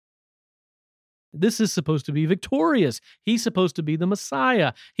This is supposed to be victorious. He's supposed to be the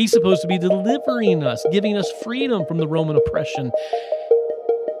Messiah. He's supposed to be delivering us, giving us freedom from the Roman oppression.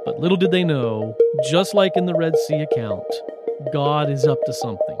 But little did they know, just like in the Red Sea account, God is up to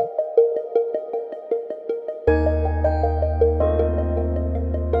something.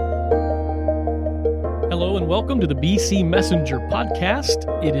 Hello and welcome to the BC Messenger podcast.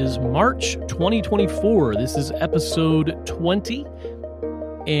 It is March 2024. This is episode 20,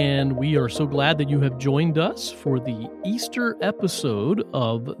 and we are so glad that you have joined us for the Easter episode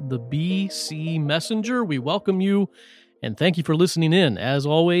of the BC Messenger. We welcome you and thank you for listening in. As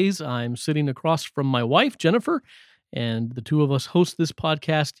always, I'm sitting across from my wife, Jennifer, and the two of us host this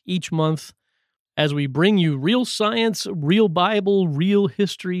podcast each month as we bring you real science, real Bible, real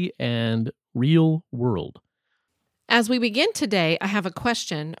history, and real world. As we begin today, I have a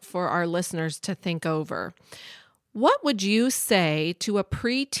question for our listeners to think over. What would you say to a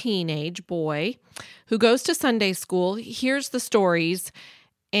pre-teenage boy who goes to Sunday school, hears the stories,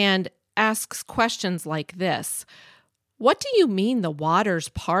 and asks questions like this? What do you mean the waters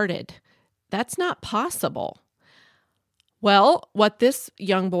parted? That's not possible. Well, what this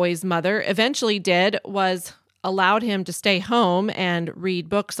young boy's mother eventually did was allowed him to stay home and read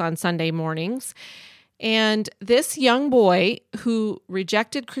books on Sunday mornings. And this young boy who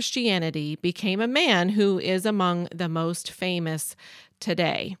rejected Christianity became a man who is among the most famous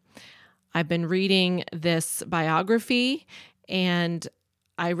today. I've been reading this biography, and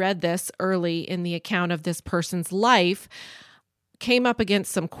I read this early in the account of this person's life, came up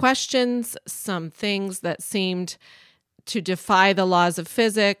against some questions, some things that seemed to defy the laws of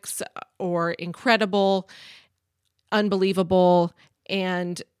physics or incredible, unbelievable,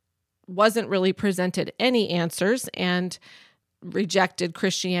 and wasn't really presented any answers, and rejected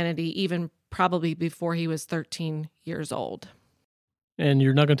Christianity even probably before he was 13 years old. And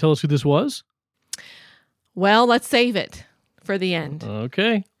you're not going to tell us who this was? Well, let's save it for the end.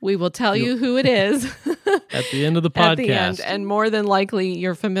 Okay. We will tell you who it is at the end of the podcast. At the end, and more than likely,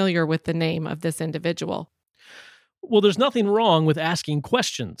 you're familiar with the name of this individual. Well, there's nothing wrong with asking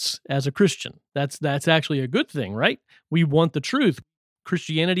questions as a Christian. That's actually a good thing, right? We want the truth.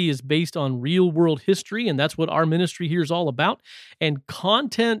 Christianity is based on real-world history, and that's what our ministry here is all about. And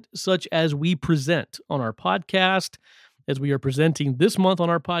content such as we present on our podcast, as we are presenting this month on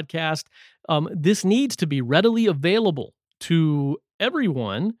our podcast, this needs to be readily available to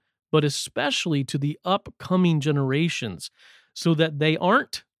everyone, but especially to the upcoming generations, so that they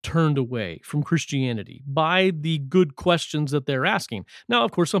aren't turned away from Christianity by the good questions that they're asking. Now,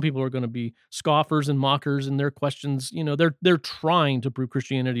 of course, some people are going to be scoffers and mockers, and their questions, they're trying to prove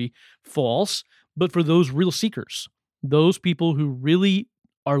Christianity false. But for those real seekers, those people who really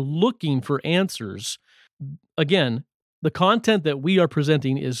are looking for answers, again, the content that we are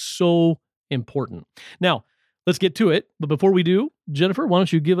presenting is so important. Now, let's get to it. But before we do, Jennifer, why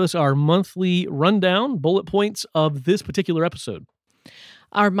don't you give us our monthly rundown, bullet points of this particular episode?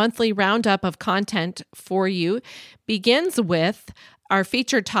 Our monthly roundup of content for you begins with our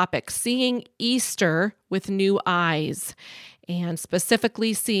featured topic, Seeing Easter with New Eyes, and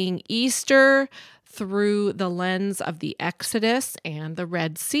specifically seeing Easter through the lens of the Exodus and the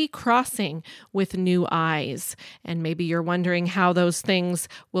Red Sea crossing with new eyes. And maybe you're wondering how those things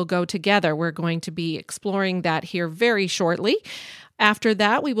will go together. We're going to be exploring that here very shortly. After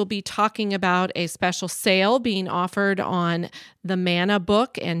that, we will be talking about a special sale being offered on the Manna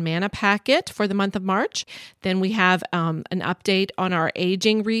book and Manna packet for the month of March. Then we have an update on our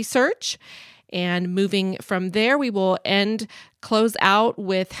aging research. And moving from there, we will close out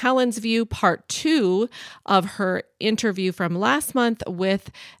with Helen's View, part 2 of her interview from last month with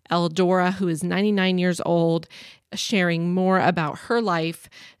Eldora, who is 99 years old, sharing more about her life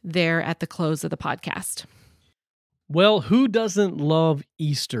there at the close of the podcast. Well, who doesn't love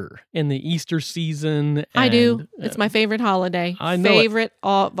Easter and the Easter season? I do. It's my favorite holiday. I know favorite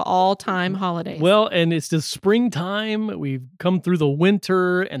of all-time holidays. Well, and it's the springtime. We've come through the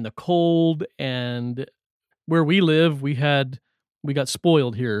winter and the cold, and where we live, we got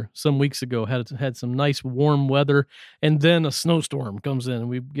spoiled here some weeks ago. Had some nice warm weather, and then a snowstorm comes in, and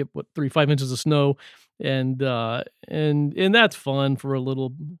we get 3-5 inches of snow, and that's fun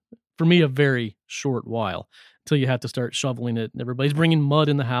for me a very short while, until you have to start shoveling it, and everybody's bringing mud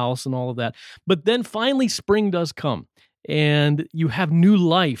in the house and all of that. But then finally spring does come, and you have new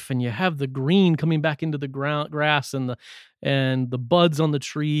life, and you have the green coming back into the grass and the buds on the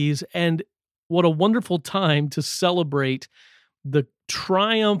trees. And what a wonderful time to celebrate the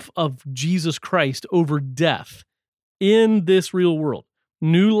triumph of Jesus Christ over death in this real world.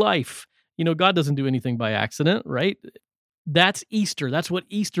 New life. God doesn't do anything by accident, right? That's Easter. That's what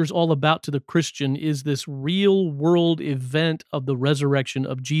Easter's all about to the Christian, is this real world event of the resurrection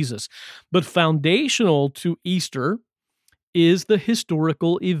of Jesus. But foundational to Easter is the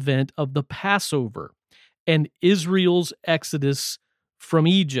historical event of the Passover and Israel's exodus from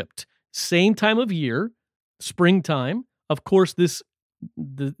Egypt. Same time of year, springtime. Of course,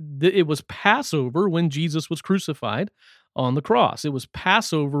 it was Passover when Jesus was crucified on the cross. It was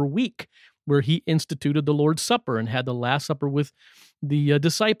Passover week where he instituted the Lord's Supper and had the Last Supper with the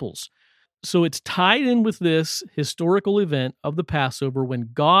disciples. So it's tied in with this historical event of the Passover when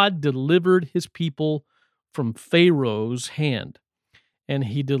God delivered his people from Pharaoh's hand. And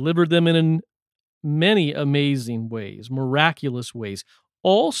he delivered them in many amazing ways, miraculous ways,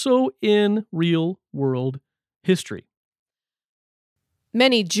 also in real world history.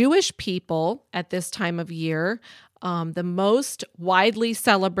 Many Jewish people at this time of year, the most widely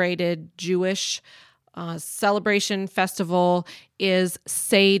celebrated Jewish celebration festival is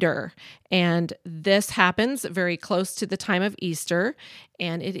Seder. And this happens very close to the time of Easter.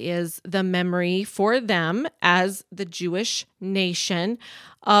 And it is the memory for them as the Jewish nation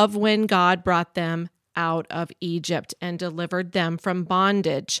of when God brought them out of Egypt and delivered them from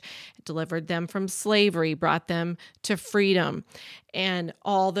bondage, delivered them from slavery, brought them to freedom, and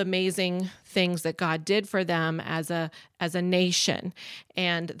all the amazing things that God did for them as a nation.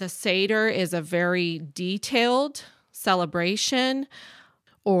 And the Seder is a very detailed celebration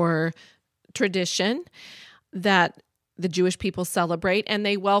or tradition that the Jewish people celebrate, and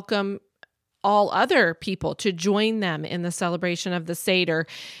they welcome all other people to join them in the celebration of the Seder.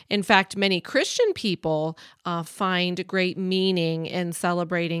 In fact, many Christian people find great meaning in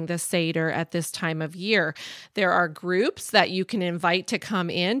celebrating the Seder at this time of year. There are groups that you can invite to come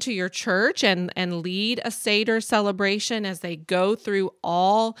into your church and lead a Seder celebration as they go through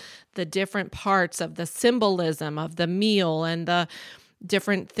all the different parts of the symbolism of the meal and the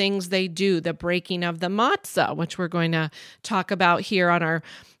different things they do, the breaking of the matzah, which we're going to talk about here on our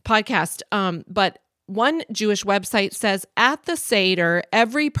podcast. But one Jewish website says, at the Seder,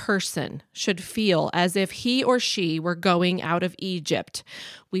 every person should feel as if he or she were going out of Egypt.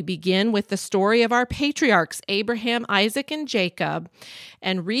 We begin with the story of our patriarchs, Abraham, Isaac, and Jacob,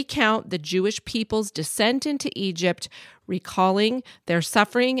 and recount the Jewish people's descent into Egypt, recalling their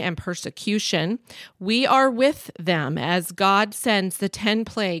suffering and persecution. We are with them as God sends the 10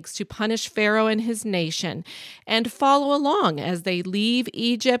 plagues to punish Pharaoh and his nation, and follow along as they leave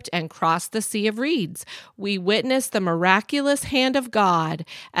Egypt and cross the Sea of Reeds. We witness the miraculous hand of God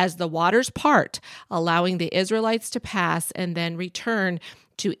as the waters part, allowing the Israelites to pass and then return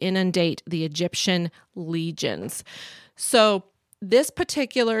to inundate the Egyptian legions. So this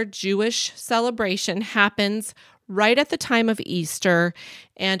particular Jewish celebration happens right at the time of Easter.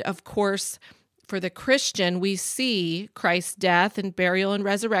 And of course, for the Christian, we see Christ's death and burial and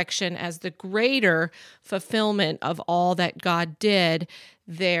resurrection as the greater fulfillment of all that God did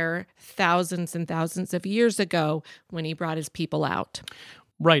there thousands and thousands of years ago when he brought his people out.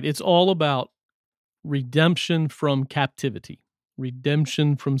 Right. It's all about redemption from captivity,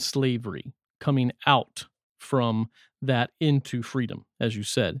 redemption from slavery, coming out from that into freedom, as you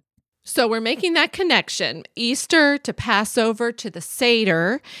said. So we're making that connection, Easter to Passover to the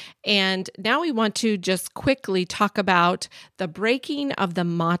Seder. And now we want to just quickly talk about the breaking of the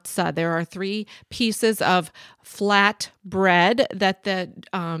matzah. There are 3 pieces of flat bread that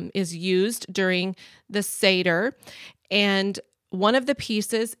is used during the Seder. And one of the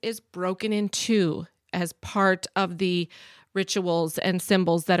pieces is broken in 2 as part of the rituals and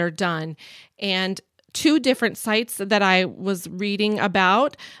symbols that are done. And 2 different sites that I was reading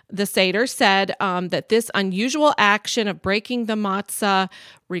about the Seder said that this unusual action of breaking the matzah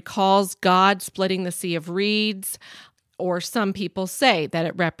recalls God splitting the Sea of Reeds, or some people say that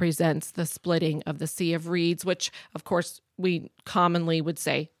it represents the splitting of the Sea of Reeds, which, of course, we commonly would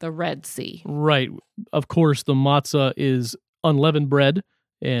say the Red Sea. Right. Of course, the matzah is unleavened bread,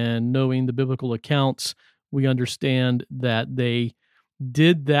 and knowing the biblical accounts, we understand that they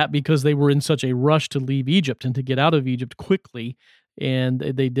did that because they were in such a rush to leave Egypt and to get out of Egypt quickly, and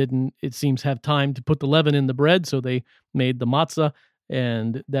they didn't, it seems, have time to put the leaven in the bread, so they made the matzah,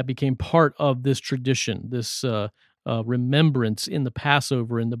 and that became part of this tradition, this remembrance in the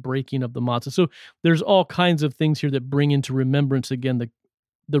Passover and the breaking of the matzah. So there's all kinds of things here that bring into remembrance, again,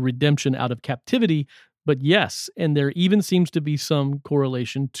 the redemption out of captivity. But yes, and there even seems to be some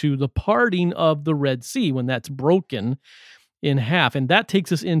correlation to the parting of the Red Sea when that's broken in half. And that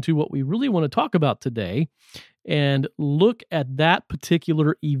takes us into what we really want to talk about today and look at that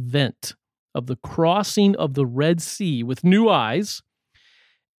particular event of the crossing of the Red Sea with new eyes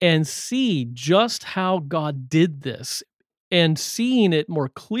and see just how God did this And seeing it more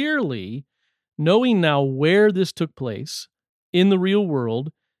clearly, knowing now where this took place in the real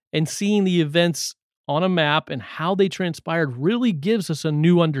world, and seeing the events on a map and how they transpired really gives us a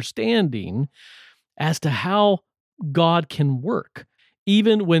new understanding as to how God can work,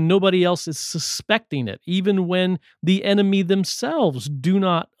 even when nobody else is suspecting it, even when the enemy themselves do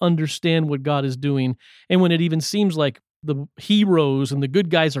not understand what God is doing, and when it even seems like the heroes and the good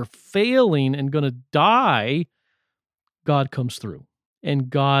guys are failing and going to die, God comes through and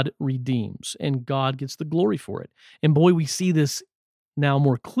God redeems and God gets the glory for it. And boy, we see this now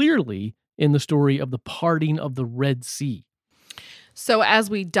more clearly in the story of the parting of the Red Sea. So as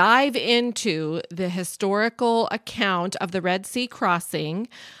we dive into the historical account of the Red Sea crossing,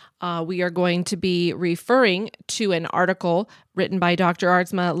 we are going to be referring to an article written by Dr.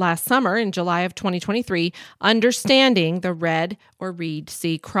 Aardsma last summer in July of 2023, Understanding the Red or Reed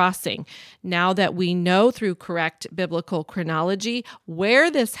Sea Crossing. Now that we know through correct biblical chronology where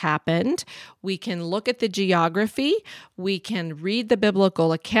this happened, we can look at the geography, we can read the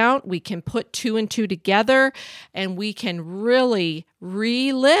biblical account, we can put two and two together, and we can really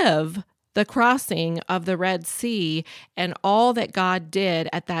relive the crossing of the Red Sea and all that God did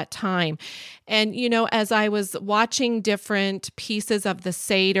at that time. And, as I was watching different pieces of the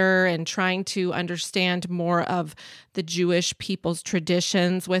Seder and trying to understand more of the Jewish people's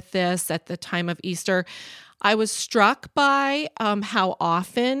traditions with this at the time of Easter, I was struck by how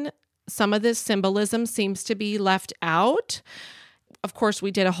often some of this symbolism seems to be left out. Of course, we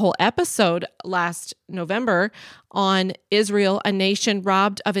did a whole episode last November on Israel, a nation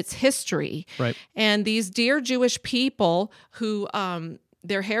robbed of its history. Right. And these dear Jewish people who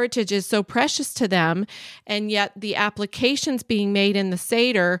their heritage is so precious to them, and yet the applications being made in the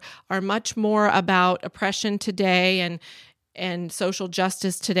Seder are much more about oppression today and social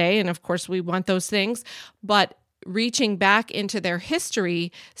justice today. And of course, we want those things. But reaching back into their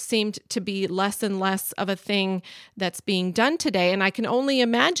history seemed to be less and less of a thing that's being done today. And I can only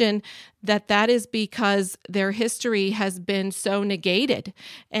imagine that that is because their history has been so negated.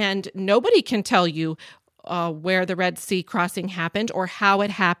 And nobody can tell you where the Red Sea crossing happened or how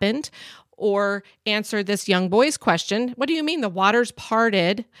it happened, or answer this young boy's question. What do you mean the waters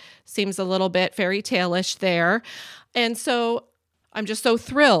parted? Seems a little bit fairy tale-ish there. And so I'm just so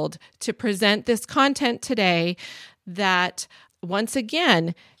thrilled to present this content today that once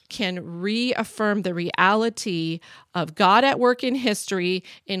again can reaffirm the reality of God at work in history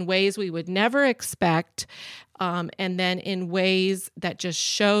in ways we would never expect, and then in ways that just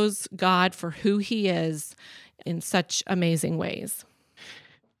shows God for who He is in such amazing ways.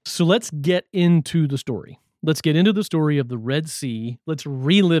 So let's get into the story. Let's get into the story of the Red Sea. Let's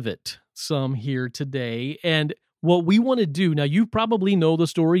relive it some here today. And what we want to do, now you probably know the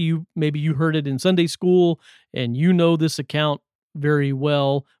story, maybe you heard it in Sunday school, and you know this account very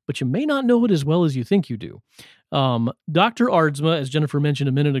well, but you may not know it as well as you think you do. Dr. Aardsma, as Jennifer mentioned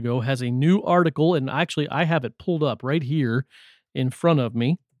a minute ago, has a new article, and actually I have it pulled up right here in front of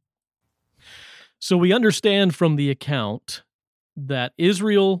me. So we understand from the account that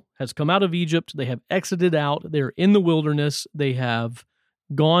Israel has come out of Egypt, they have exited out, they're in the wilderness, they have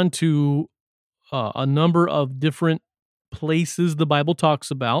gone to a number of different places the Bible talks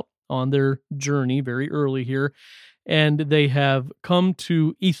about on their journey very early here, and they have come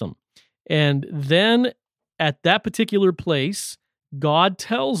to Etham. And then at that particular place, God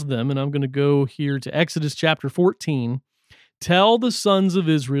tells them, and I'm going to go here to Exodus chapter 14, tell the sons of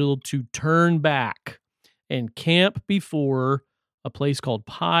Israel to turn back and camp before a place called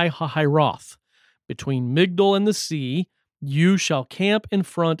Pi Hahiroth, between Migdol and the sea. You shall camp in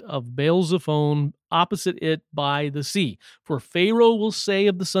front of Baal-zephon, opposite it by the sea. For Pharaoh will say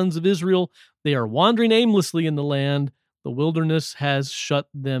of the sons of Israel, they are wandering aimlessly in the land. The wilderness has shut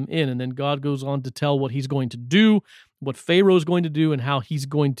them in. And then God goes on to tell what he's going to do, what Pharaoh is going to do, and how he's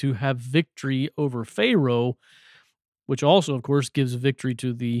going to have victory over Pharaoh, which also, of course, gives victory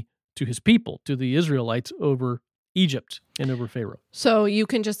to his people, to the Israelites over Egypt and over Pharaoh. So you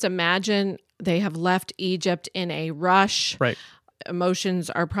can just imagine they have left Egypt in a rush. Right. Emotions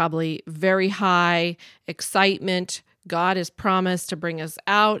are probably very high, excitement. God has promised to bring us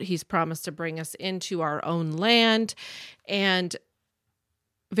out. He's promised to bring us into our own land, and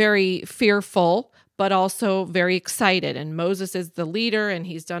very fearful, but also very excited. And Moses is the leader, and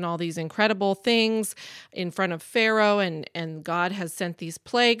he's done all these incredible things in front of Pharaoh, and God has sent these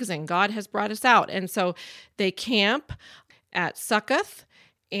plagues, and God has brought us out. And so they camp at Succoth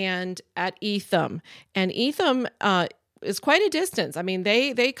and at Etham. And Etham is quite a distance. I mean,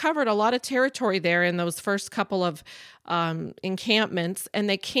 they covered a lot of territory there in those first couple of encampments, and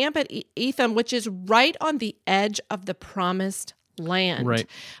they camp at Etham, which is right on the edge of the promised land. Right.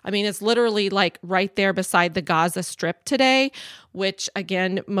 I mean, it's literally like right there beside the Gaza Strip today, which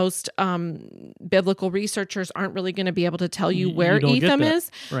again, most biblical researchers aren't really going to be able to tell you where Etham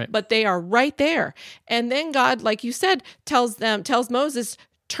is, right. But they are right there. And then God, like you said, tells Moses,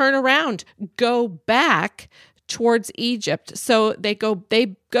 turn around, go back towards Egypt. So they go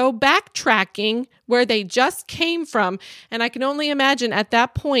backtracking where they just came from. And I can only imagine at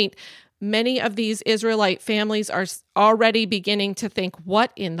that point, many of these Israelite families are already beginning to think,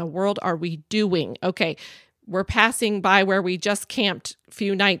 what in the world are we doing? Okay, we're passing by where we just camped a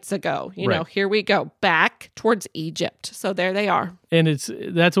few nights ago. You know, here we go, back towards Egypt. So there they are. And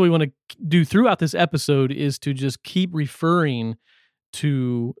that's what we want to do throughout this episode, is to just keep referring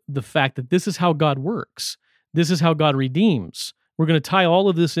to the fact that this is how God works. This is how God redeems. We're going to tie all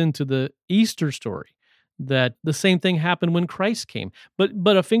of this into the Easter story, that the same thing happened when Christ came.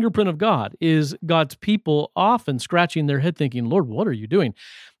 But a fingerprint of God is God's people often scratching their head thinking, Lord, what are you doing?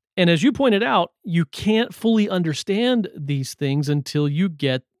 And as you pointed out, you can't fully understand these things until you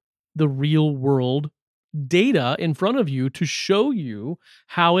get the real world data in front of you to show you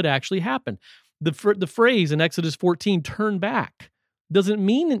how it actually happened. The phrase in Exodus 14, turn back, doesn't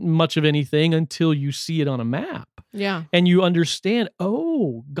mean much of anything until you see it on a map. Yeah. And you understand,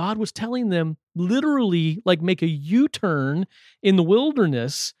 oh, God was telling them literally, like, make a U-turn in the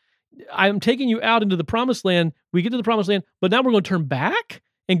wilderness. I'm taking you out into the promised land. We get to the promised land, but now we're going to turn back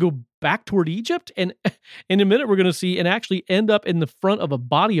and go back toward Egypt. And in a minute, we're going to see and actually end up in the front of a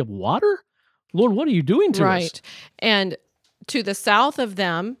body of water. Lord, what are you doing to us? Right. And to the south of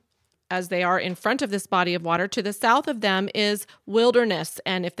them, as they are in front of this body of water, to the south of them is wilderness.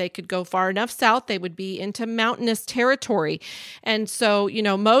 And if they could go far enough south, they would be into mountainous territory. And so,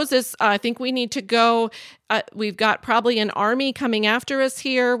 Moses, I think we need to go. We've got probably an army coming after us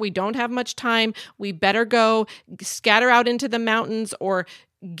here. We don't have much time. We better go scatter out into the mountains, or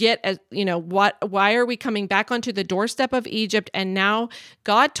why are we coming back onto the doorstep of Egypt? And now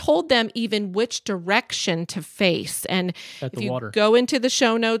God told them even which direction to face. And if you go into the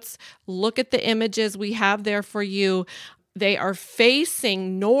show notes, look at the images we have there for you. They are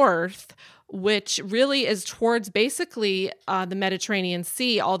facing north, which really is towards basically the Mediterranean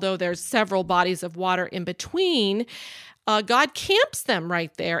Sea, although there's several bodies of water in between. God camps them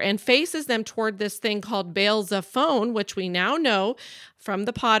right there and faces them toward this thing called Baal Zephon, which we now know from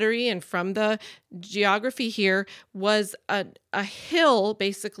the pottery and from the geography here was a hill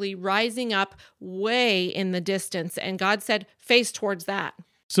basically rising up way in the distance. And God said, face towards that.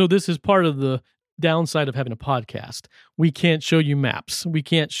 So this is part of the downside of having a podcast. We can't show you maps. We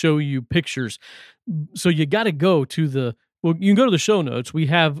can't show you pictures. So you got to go to you can go to the show notes. We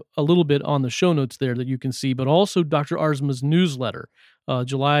have a little bit on the show notes there that you can see, but also Dr. Arzma's newsletter,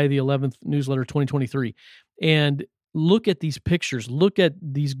 July the 11th newsletter 2023. And look at these pictures. Look at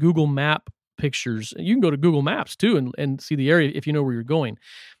these Google Map pictures. You can go to Google Maps too and see the area if you know where you're going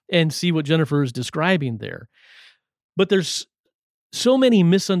and see what Jennifer is describing there. But there's so many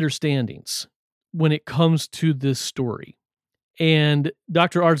misunderstandings when it comes to this story. And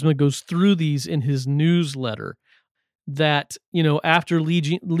Dr. Arzma goes through these in his newsletter. That, after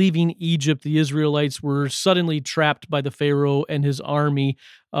leaving Egypt, the Israelites were suddenly trapped by the Pharaoh and his army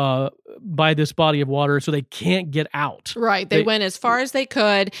by this body of water, so they can't get out. Right. They went as far as they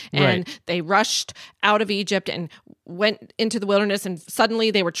could, and they rushed out of Egypt and went into the wilderness, and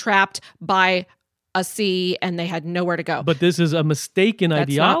suddenly they were trapped by a sea, and they had nowhere to go. But this is a mistaken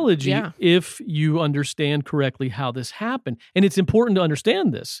ideology if you understand correctly how this happened. And it's important to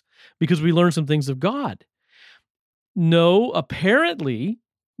understand this because we learn some things of God. No, apparently,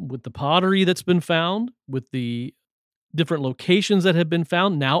 with the pottery that's been found, with the different locations that have been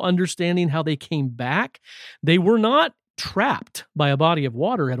found, now understanding how they came back, they were not trapped by a body of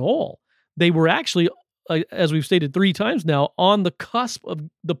water at all. They were actually, as we've stated 3 times now, on the cusp of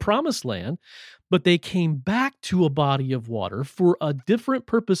the promised land, but they came back to a body of water for a different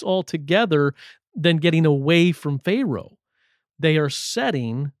purpose altogether than getting away from Pharaoh. They are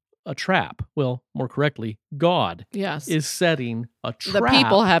setting a trap. Well, more correctly, God is setting a trap. The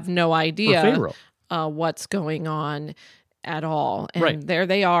people have no idea for Pharaoh. What's going on. at all. And Right. there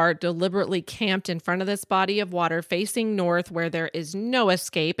they are, deliberately camped in front of this body of water, facing north, where there is no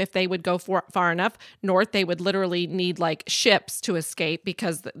escape. If they would go far enough north, they would literally need like ships to escape,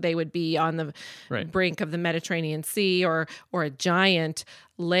 because they would be on the Right. brink of the Mediterranean Sea or a giant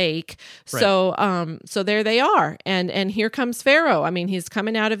lake. Right. So there they are. And here comes Pharaoh. I mean, he's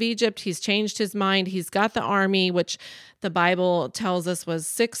coming out of Egypt. He's changed his mind. He's got the army, which the Bible tells us was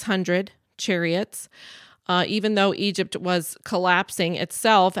 600 chariots. Even though Egypt was collapsing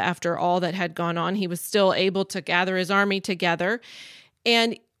itself after all that had gone on, he was still able to gather his army together.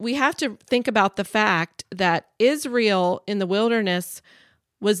 And we have to think about the fact that Israel in the wilderness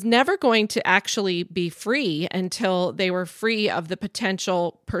was never going to actually be free until they were free of the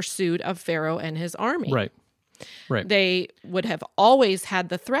potential pursuit of Pharaoh and his army. Right. Right. They would have always had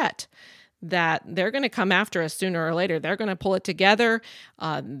the threat that they're going to come after us sooner or later. They're going to pull it together.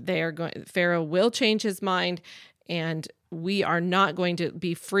 Pharaoh will change his mind, and we are not going to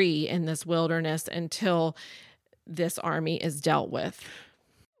be free in this wilderness until this army is dealt with.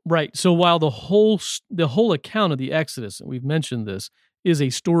 Right. So while the whole account of the Exodus, and we've mentioned this, is a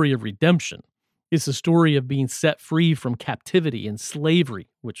story of redemption, it's a story of being set free from captivity and slavery,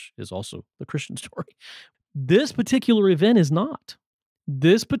 which is also the Christian story. This particular event is not.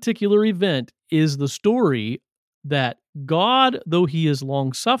 This particular event is the story that God, though he is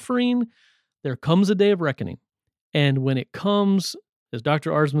long-suffering, there comes a day of reckoning. And when it comes, as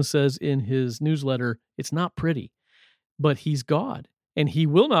Dr. Arsma says in his newsletter, it's not pretty, but he's God, and he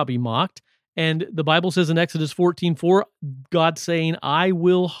will not be mocked. And the Bible says in Exodus 14:4, God saying, I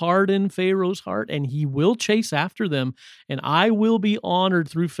will harden Pharaoh's heart, and he will chase after them, and I will be honored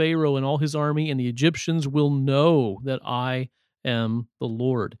through Pharaoh and all his army, and the Egyptians will know that I am the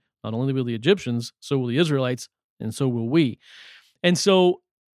Lord. Not only will the Egyptians, so will the Israelites, and so will we. And so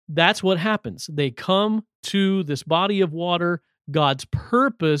that's what happens. They come to this body of water. God's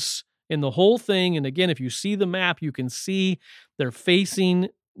purpose in the whole thing, and again, if you see the map, you can see they're facing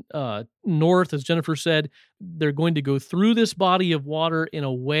north, as Jennifer said. They're going to go through this body of water in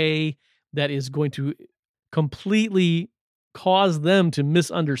a way that is going to completely cause them to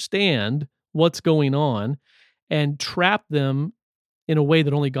misunderstand what's going on and trap them in a way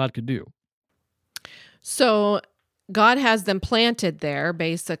that only God could do. So God has them planted there,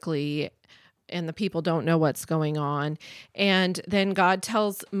 basically, and the people don't know what's going on. And then God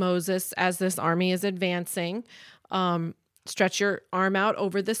tells Moses, as this army is advancing, stretch your arm out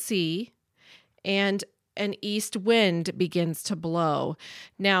over the sea, and an east wind begins to blow.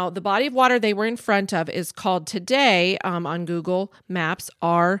 Now, the body of water they were in front of is called today on Google Maps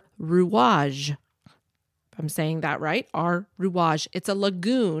Ar Ruaj. If I'm saying that right, Ar Ruaj. It's a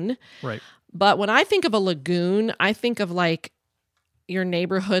lagoon. Right. But when I think of a lagoon, I think of like your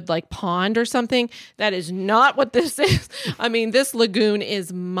neighborhood like pond or something. That is not what this is. I mean, this lagoon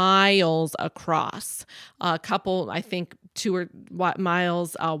is miles across. A couple, I think 2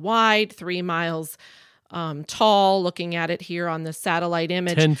 miles wide, 3 miles tall, looking at it here on the satellite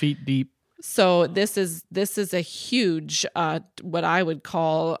image. 10 feet deep. So this is a huge, what I would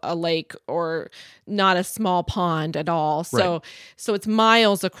call a lake, or not a small pond at all. So, Right. So it's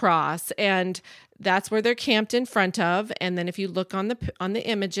miles across, and that's where they're camped in front of. And then if you look on the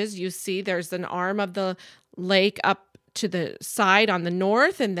images, you see there's an arm of the lake up to the side on the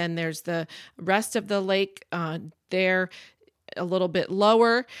north, and then there's the rest of the lake there a little bit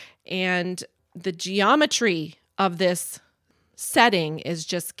lower. And the geometry of this setting is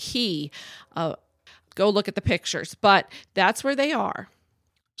just key. Go look at the pictures, but that's where they are.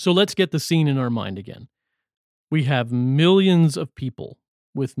 So let's get the scene in our mind again. We have millions of people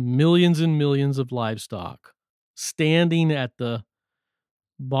with millions and millions of livestock standing at the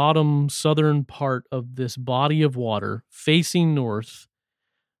bottom southern part of this body of water, facing north,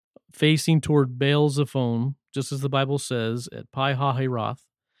 facing toward Baal Zephon, just as the Bible says, at Pi Hahiroth.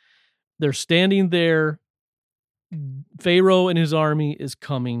 They're standing there. Pharaoh and his army is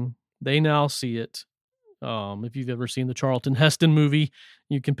coming. They now see it. If you've ever seen the Charlton Heston movie,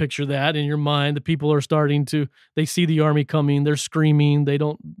 you can picture that in your mind. The people are they see the army coming. They're screaming. They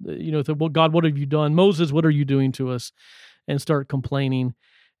don't, well, God, what have you done? Moses, what are you doing to us? And start complaining.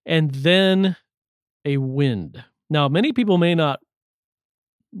 And then a wind. Now, many people may not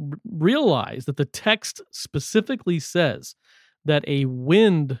realize that the text specifically says that a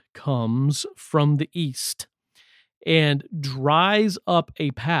wind comes from the east and dries up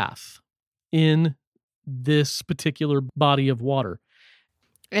a path in this particular body of water.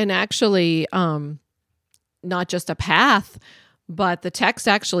 And actually, not just a path, but the text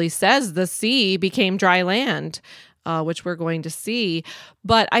actually says the sea became dry land, which we're going to see.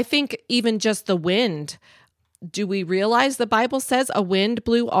 But I think even just the wind Do we realize the Bible says a wind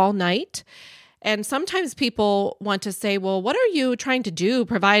blew all night? And sometimes people want to say, well, what are you trying to do?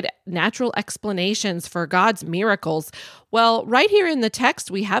 Provide natural explanations for God's miracles. Well, right here in the text,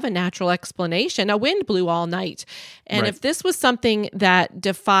 we have a natural explanation. A wind blew all night. And if this was something that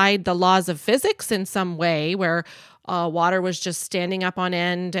defied the laws of physics in some way, where water was just standing up on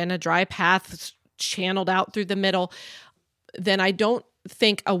end and a dry path channeled out through the middle, then I don't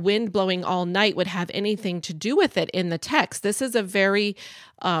think a wind blowing all night would have anything to do with it in the text. This is a very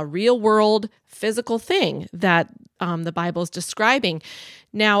real world physical thing that the Bible is describing.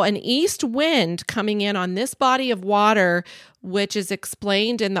 Now, an east wind coming in on this body of water, which is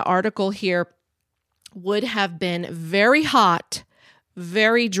explained in the article here, would have been very hot,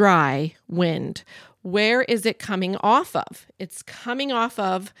 very dry wind. Where is it coming off of? It's coming off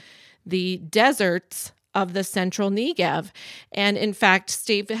of the deserts of the central Negev. And in fact,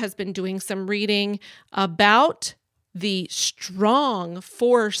 Steve has been doing some reading about the strong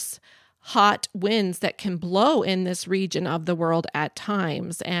force hot winds that can blow in this region of the world at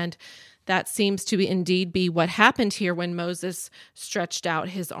times. And that seems to indeed be what happened here when Moses stretched out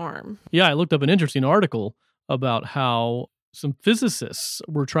his arm. Yeah, I looked up an interesting article about how some physicists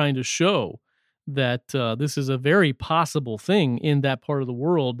were trying to show that this is a very possible thing in that part of the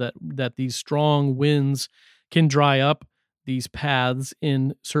world, that these strong winds can dry up these paths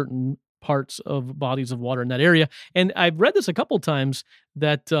in certain parts of bodies of water in that area. And I've read this a couple times,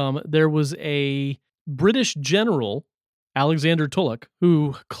 that there was a British general, Alexander Tulloch,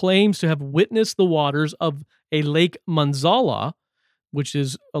 who claims to have witnessed the waters of a Lake Manzala, which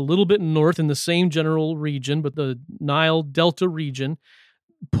is a little bit north in the same general region, but the Nile Delta region,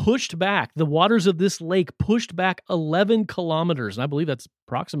 pushed back. The waters of this lake pushed back 11 kilometers, and I believe that's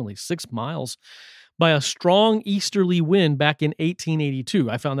approximately 6 miles, by a strong easterly wind back in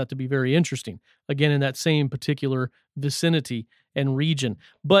 1882. I found that to be very interesting. Again, in that same particular vicinity and region.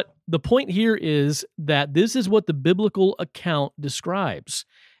 But the point here is that this is what the biblical account describes.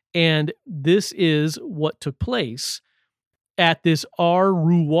 And this is what took place at this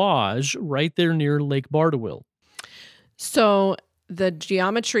Ar-Ruwaj right there near Lake Bardawil. So the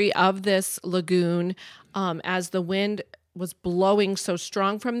geometry of this lagoon, as the wind was blowing so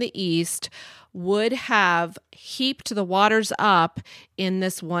strong from the east, would have heaped the waters up in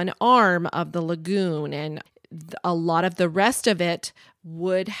this one arm of the lagoon. And a lot of the rest of it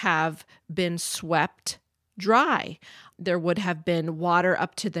would have been swept dry. There would have been water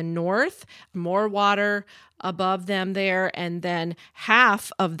up to the north, more water above them there, and then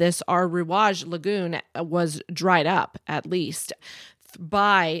half of this Ar-Ruwaj lagoon was dried up, at least,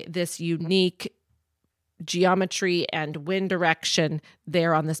 by this unique geometry and wind direction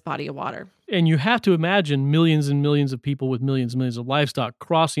there on this body of water. And you have to imagine millions and millions of people with millions and millions of livestock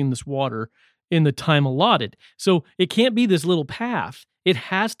crossing this water in the time allotted. So it can't be this little path. It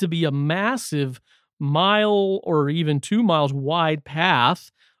has to be a massive mile or even 2 miles wide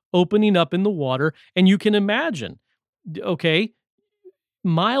path opening up in the water. And you can imagine, okay,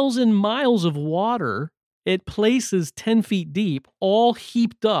 miles and miles of water at places 10 feet deep, all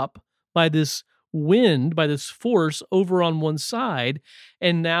heaped up by this wind, by this force over on one side.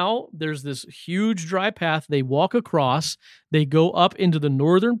 And now there's this huge dry path they walk across. They go up into the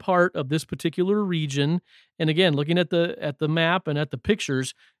northern part of this particular region. And again, looking at the map and at the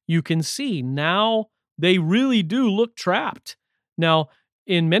pictures, you can see now they really do look trapped. Now,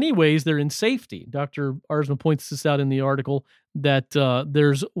 in many ways, they're in safety. Dr. Arsma points this out in the article, that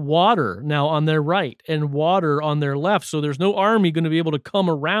there's water now on their right and water on their left. So there's no army going to be able to come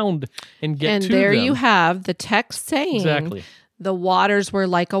around and get to them. And there you have the text saying exactly. The waters were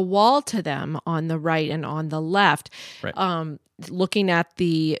like a wall to them on the right and on the left. Right. Looking at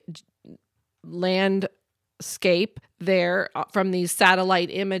the landscape there from these satellite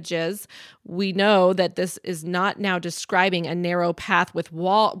images, we know that this is not now describing a narrow path with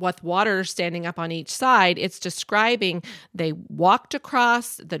water standing up on each side. It's describing they walked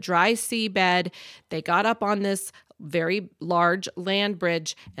across the dry seabed, they got up on this very large land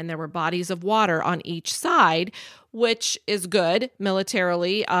bridge, and there were bodies of water on each side, which is good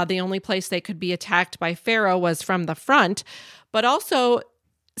militarily. The only place they could be attacked by Pharaoh was from the front, but also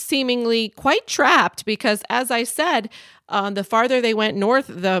seemingly quite trapped, because as I said, the farther they went north,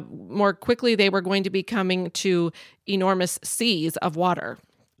 the more quickly they were going to be coming to enormous seas of water.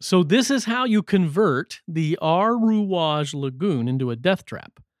 So this is how you convert the Ar-Ruwaj lagoon into a death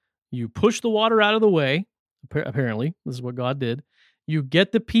trap. You push the water out of the way. Apparently, this is what God did. You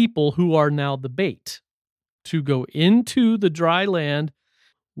get the people who are now the bait to go into the dry land,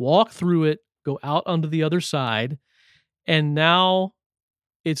 walk through it, go out onto the other side, and now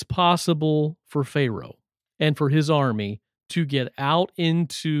it's possible for Pharaoh and for his army to get out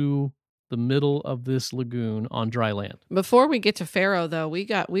into the middle of this lagoon on dry land. Before we get to Pharaoh, though,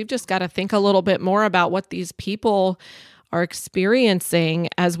 we've just got to think a little bit more about what these people are experiencing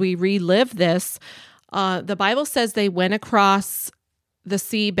as we relive this. The Bible says they went across the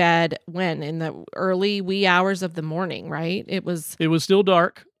seabed when? In the early wee hours of the morning, right? It was still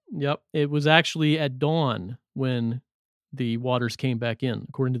dark. Yep. It was actually at dawn when the waters came back in,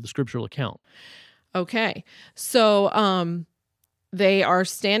 according to the scriptural account. Okay. So they are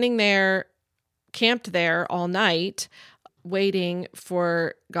standing there, camped there all night, waiting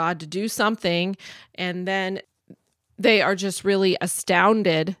for God to do something. And then they are just really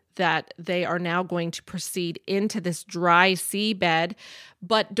astounded that they are now going to proceed into this dry seabed.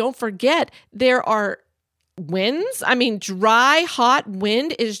 But don't forget, there are winds. I mean, dry, hot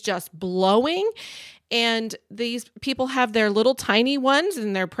wind is just blowing. And these people have their little tiny ones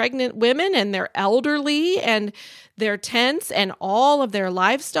and their pregnant women and their elderly and their tents and all of their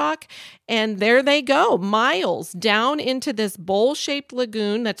livestock. And there they go, miles down into this bowl-shaped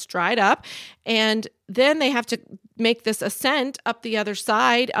lagoon that's dried up. And then they have to make this ascent up the other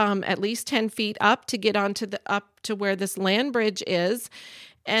side, at least 10 feet up to get up to where this land bridge is.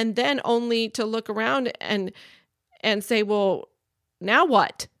 And then only to look around and say, well, now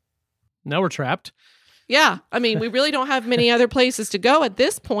what? Now we're trapped. Yeah. I mean, we really don't have many other places to go at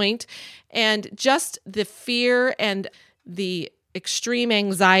this point. And just the fear and the extreme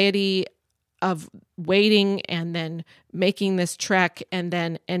anxiety of waiting and then making this trek and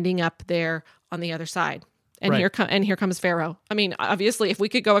then ending up there on the other side. And right. Here comes Pharaoh. I mean, obviously, if we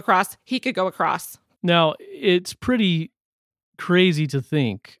could go across, he could go across. Now, it's pretty crazy to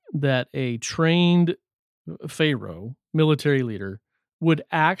think that a trained Pharaoh, military leader, would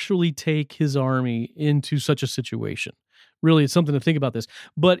actually take his army into such a situation. Really, it's something to think about this.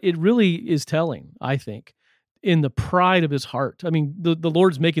 But it really is telling, I think, in the pride of his heart. I mean, the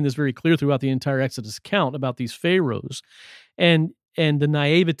Lord's making this very clear throughout the entire Exodus account about these pharaohs and the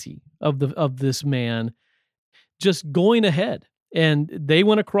naivety of this man just going ahead. And they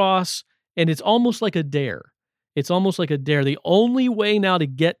went across, and it's almost like a dare. It's almost like a dare. The only way now to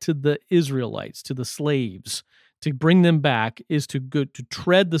get to the Israelites, to the slaves, to bring them back is to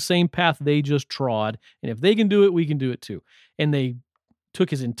tread the same path they just trod. And if they can do it, we can do it too. And they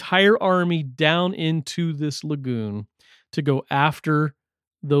took his entire army down into this lagoon to go after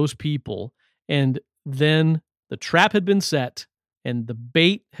those people. And then the trap had been set and the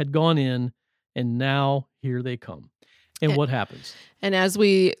bait had gone in, and now here they come. And what happens? And as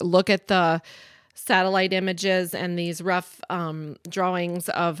we look at the satellite images and these rough drawings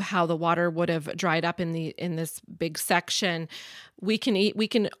of how the water would have dried up in this big section, we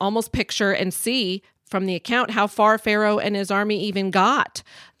can almost picture and see from the account how far Pharaoh and his army even got.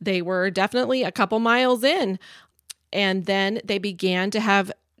 They were definitely a couple miles in, and then they began to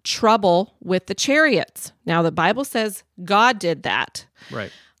have trouble with the chariots. Now, the Bible says God did that.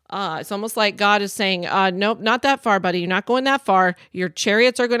 Right. It's almost like God is saying, nope, not that far, buddy. You're not going that far. Your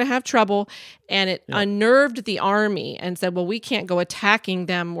chariots are going to have trouble. And it unnerved the army and said, well, we can't go attacking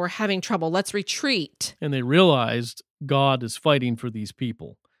them. We're having trouble. Let's retreat. And they realized God is fighting for these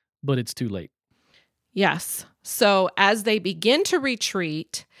people, but it's too late. Yes. So as they begin to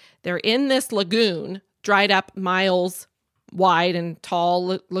retreat, they're in this lagoon, dried up miles wide and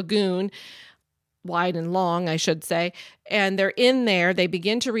tall lagoon, wide and long, I should say. And they're in there. They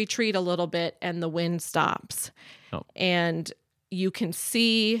begin to retreat a little bit, and the wind stops. Oh. And you can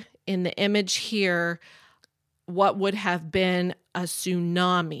see in the image here what would have been a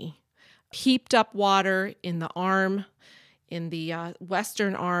tsunami. Heaped up water in the arm, in the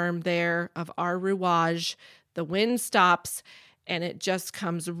western arm there of Ar Ruaj. The wind stops, and it just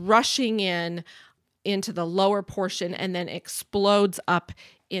comes rushing into the lower portion and then explodes up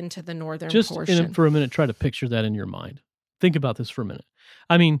into the northern portion. Just for a minute, try to picture that in your mind. Think about this for a minute.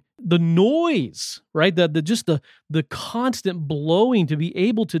 I mean, the noise, right? The constant blowing to be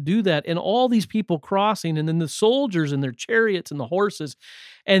able to do that, and all these people crossing, and then the soldiers and their chariots and the horses.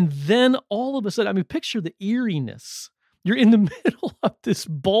 And then all of a sudden, I mean, picture the eeriness. You're in the middle of this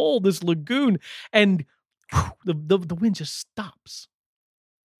bowl, this lagoon, and the wind just stops.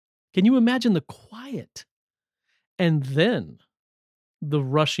 Can you imagine the quiet? And then the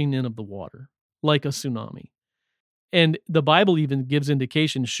rushing in of the water, like a tsunami. And the Bible even gives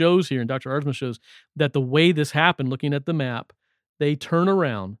indication, shows here, and Dr. Arzma shows, that the way this happened, looking at the map, they turn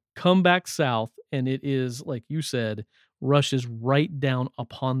around, come back south, and it is, like you said, rushes right down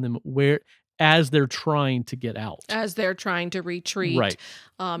upon them as they're trying to get out. As they're trying to retreat, Right.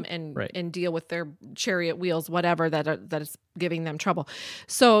 And deal with their chariot wheels, whatever that is giving them trouble.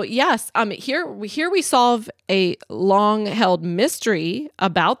 So yes, here we solve a long-held mystery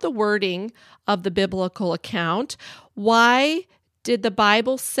about the wording of the biblical account. Why did the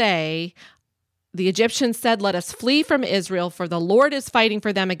Bible say the Egyptians said, "Let us flee from Israel, for the Lord is fighting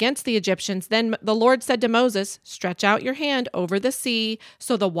for them against the Egyptians"? Then the Lord said to Moses, "Stretch out your hand over the sea,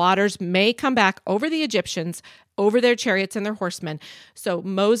 so the waters may come back over the Egyptians, over their chariots and their horsemen." So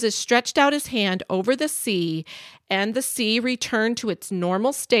Moses stretched out his hand over the sea, and the sea returned to its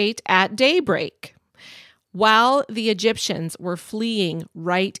normal state at daybreak, while the Egyptians were fleeing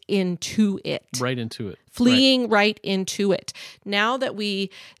right into it. Right into it. Fleeing right into it. Now that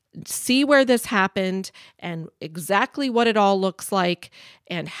we see where this happened and exactly what it all looks like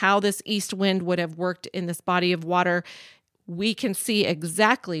and how this east wind would have worked in this body of water, we can see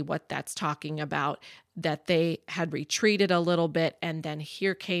exactly what that's talking about, that they had retreated a little bit, and then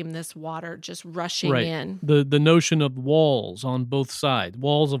here came this water just rushing in. The notion of walls on both sides,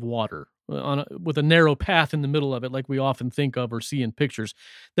 walls of water, with a narrow path in the middle of it, like we often think of or see in pictures,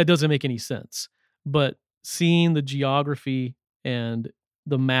 that doesn't make any sense. But seeing the geography and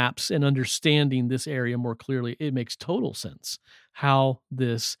the maps and understanding this area more clearly, it makes total sense how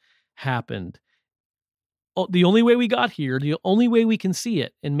this happened. The only way we got here, the only way we can see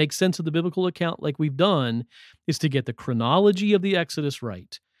it and make sense of the biblical account like we've done, is to get the chronology of the Exodus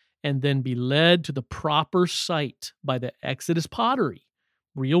right and then be led to the proper site by the Exodus pottery,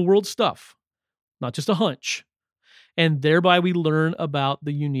 real world stuff, not just a hunch. And thereby we learn about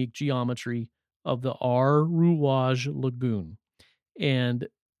the unique geometry of the Ar Rouage Lagoon. And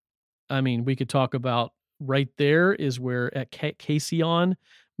I mean, we could talk about right there is where at Casion,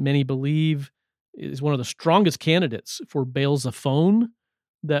 many believe is one of the strongest candidates for Baal-zephon.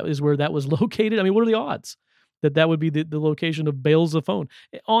 That is where that was located. I mean, what are the odds that would be the location of Baal-zephon?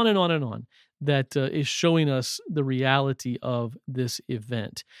 On and on and on. That is showing us the reality of this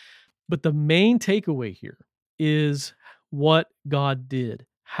event. But the main takeaway here is what God did,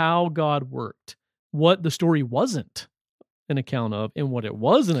 how God worked, what the story wasn't an account of and what it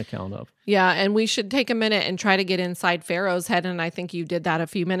was an account of. Yeah, and we should take a minute and try to get inside Pharaoh's head, and I think you did that a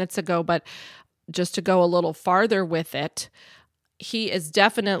few minutes ago, but just to go a little farther with it, he is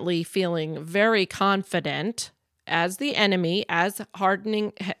definitely feeling very confident as the enemy, as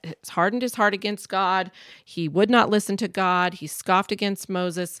hardened his heart against God. He would not listen to God. He scoffed against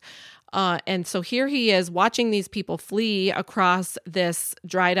Moses. And so here he is watching these people flee across this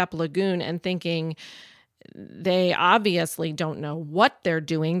dried up lagoon and thinking, they obviously don't know what they're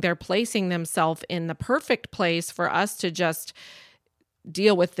doing. They're placing themselves in the perfect place for us to just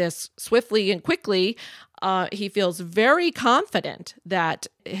deal with this swiftly and quickly. He feels very confident that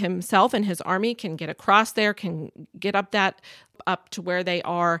himself and his army can get across there, can get up to where they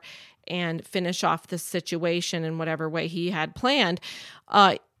are and finish off the situation in whatever way he had planned.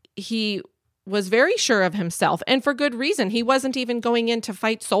 He was very sure of himself, and for good reason. He wasn't even going in to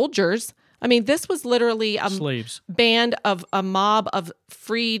fight soldiers. I mean, this was literally a mob of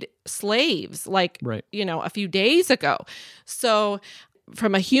freed slaves, like, right, a few days ago. So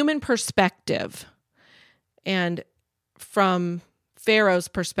from a human perspective and from Pharaoh's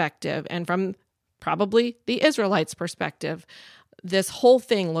perspective and from probably the Israelites' perspective, this whole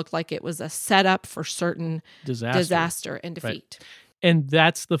thing looked like it was a setup for certain disaster and defeat. Right. And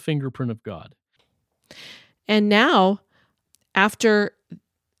that's the fingerprint of God. And now, after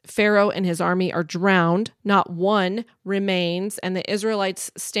Pharaoh and his army are drowned, not one remains, and the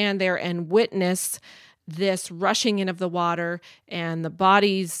Israelites stand there and witness this rushing in of the water and the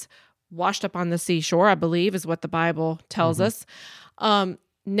bodies washed up on the seashore, I believe is what the Bible tells us.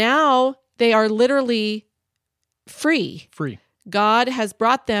 Now they are literally free. God has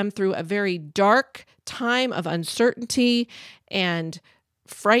brought them through a very dark time of uncertainty and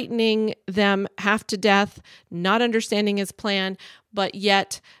frightening them half to death, not understanding his plan, but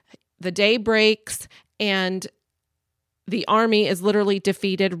yet the day breaks and the army is literally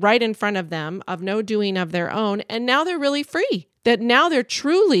defeated right in front of them of no doing of their own. And now they're really free, that now they're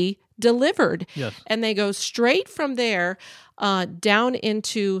truly delivered. Yes. And they go straight from there down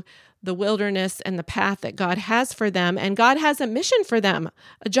into the wilderness and the path that God has for them. And God has a mission for them,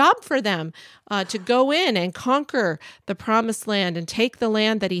 a job for them to go in and conquer the promised land and take the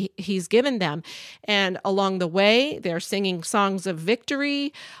land that he's given them. And along the way, they're singing songs of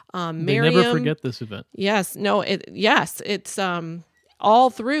victory. They never forget this event. Yes. No, it's all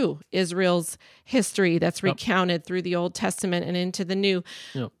through Israel's history that's Yep. recounted through the Old Testament and into the New.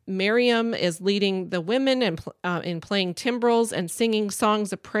 Yep. Miriam is leading the women and in playing timbrels and singing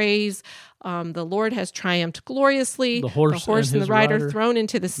songs of praise. The Lord has triumphed gloriously. The horse and and his the rider rider. thrown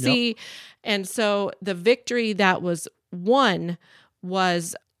into the sea. And so the victory that was won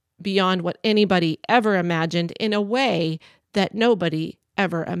was beyond what anybody ever imagined, in a way that nobody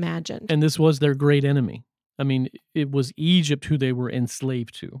ever imagined. And this was their great enemy. I mean, it was Egypt who they were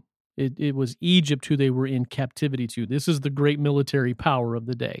enslaved to. It was Egypt who they were in captivity to. This is the great military power of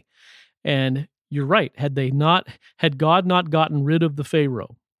the day. And you're right. Had God not gotten rid of the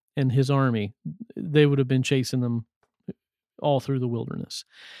Pharaoh and his army, they would have been chasing them all through the wilderness.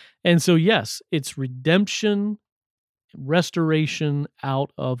 And so, yes, it's redemption, restoration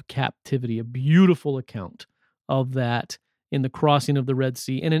out of captivity, a beautiful account of that in the crossing of the Red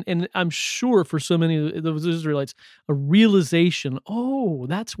Sea. And I'm sure for so many of those Israelites, a realization, oh,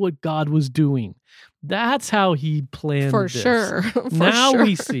 that's what God was doing. That's how he planned For this. sure. Now sure.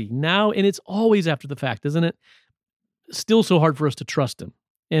 we see. Now, and it's always after the fact, isn't it? Still so hard for us to trust him.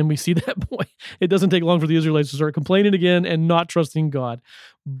 And we see that, boy, it doesn't take long for the Israelites to start complaining again and not trusting God.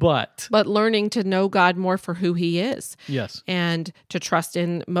 But learning to know God more for who he is. Yes. And to trust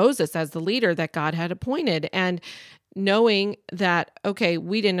in Moses as the leader that God had appointed. And knowing that, okay,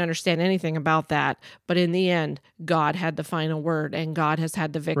 we didn't understand anything about that, but in the end, God had the final word and God has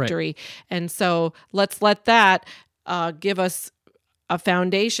had the victory. Right. And so let's let that give us a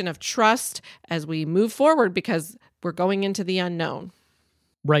foundation of trust as we move forward, because we're going into the unknown.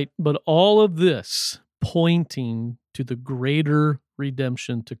 Right. But all of this pointing to the greater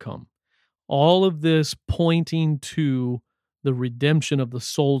redemption to come. All of this pointing to the redemption of the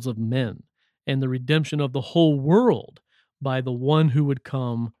souls of men and the redemption of the whole world by the one who would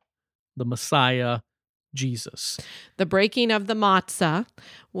come, the Messiah, Jesus. The breaking of the matzah,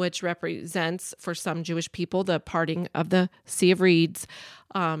 which represents for some Jewish people the parting of the Sea of Reeds.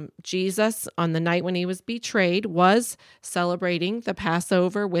 Jesus, on the night when he was betrayed, was celebrating the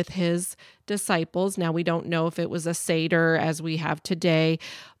Passover with his disciples. Now, we don't know if it was a Seder as we have today,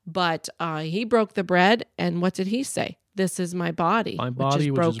 but he broke the bread, and what did he say? This is my body, which is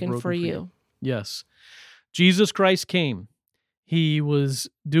broken for you. Yes. Jesus Christ came. He was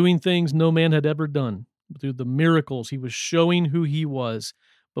doing things no man had ever done. Through the miracles, he was showing who he was.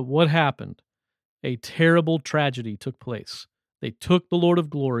 But what happened? A terrible tragedy took place. They took the Lord of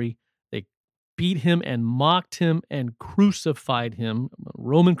glory, they beat him and mocked him and crucified him,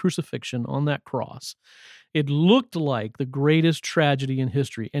 Roman crucifixion on that cross. It looked like the greatest tragedy in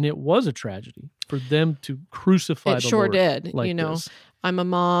history, and it was a tragedy for them to crucify the Lord. It sure did. Like this. I'm a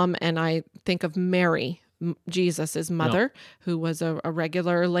mom, and I think of Mary, Jesus' mother, who was a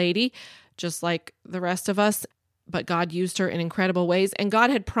regular lady, just like the rest of us, but God used her in incredible ways. And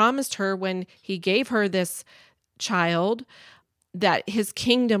God had promised her when he gave her this child that his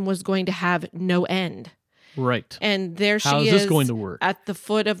kingdom was going to have no end. Right. And there she is. How is this going to work? At the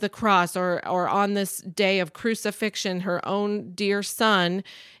foot of the cross, or on this day of crucifixion, her own dear son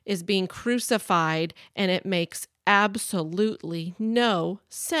is being crucified, and it makes absolutely no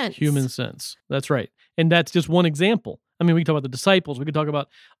sense. Human sense. That's right. And that's just one example. I mean, we can talk about the disciples. We could talk about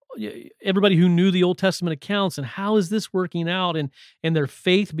everybody who knew the Old Testament accounts and how is this working out, and their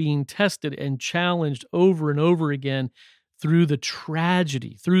faith being tested and challenged over and over again through the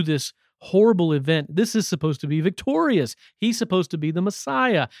tragedy, through this horrible event. This is supposed to be victorious. He's supposed to be the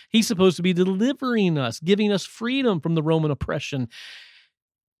Messiah. He's supposed to be delivering us, giving us freedom from the Roman oppression.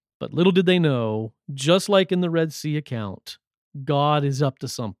 But little did they know, just like in the Red Sea account, God is up to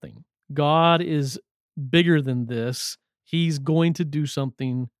something. God is bigger than this. He's going to do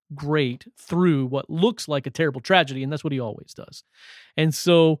something great through what looks like a terrible tragedy, and that's what he always does. And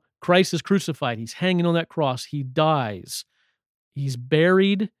so Christ is crucified. He's hanging on that cross. He dies. He's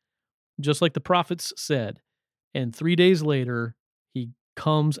buried, just like the prophets said. And 3 days later, he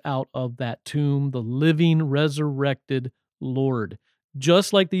comes out of that tomb, the living, resurrected Lord.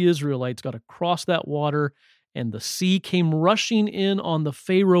 Just like the Israelites got across that water and the sea came rushing in on the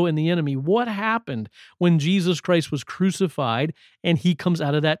Pharaoh and the enemy. What happened when Jesus Christ was crucified and he comes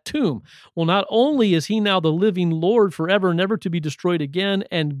out of that tomb? Well, not only is he now the living Lord forever, never to be destroyed again,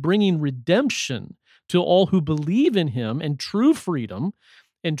 and bringing redemption to all who believe in him and true freedom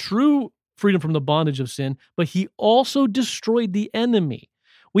from the bondage of sin, but he also destroyed the enemy.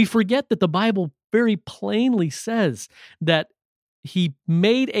 We forget that the Bible very plainly says that he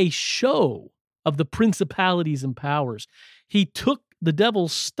made a show of the principalities and powers. He took the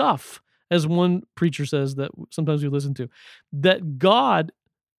devil's stuff, as one preacher says that sometimes we listen to, that God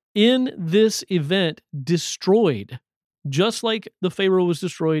in this event destroyed Just like the Pharaoh was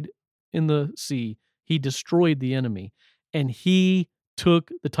destroyed in the sea, he destroyed the enemy, and he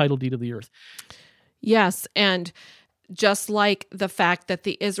took the title deed of the earth. Yes, and just like the fact that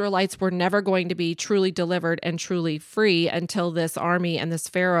the Israelites were never going to be truly delivered and truly free until this army and this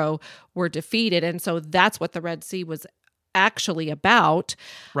Pharaoh were defeated. And so that's what the Red Sea was actually about.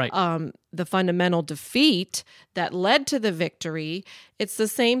 Right. The fundamental defeat that led to the victory. It's the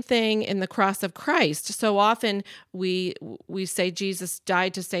same thing in the cross of Christ. So often we say Jesus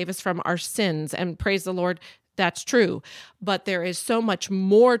died to save us from our sins, and praise the Lord, that's true. But there is so much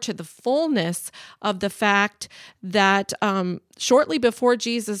more to the fullness of the fact that shortly before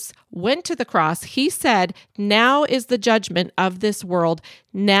Jesus went to the cross, he said, "Now is the judgment of this world.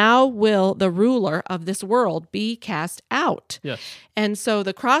 Now will the ruler of this world be cast out." Yes. And so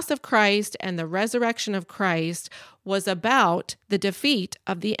the cross of Christ and the resurrection of Christ was about the defeat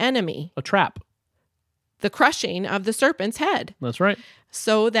of the enemy, A trap. the crushing of the serpent's head, That's right.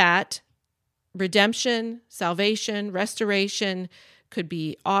 so that redemption, salvation, restoration could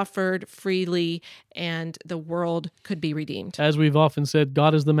be offered freely and the world could be redeemed. As we've often said,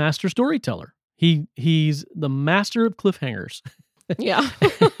 God is the master storyteller. He's the master of cliffhangers. Yeah.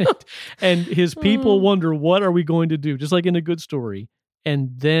 And his people wonder, what are we going to do? Just like in a good story.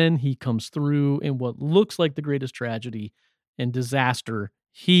 And then he comes through in what looks like the greatest tragedy and disaster.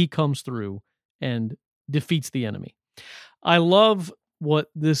 He comes through and defeats the enemy. I love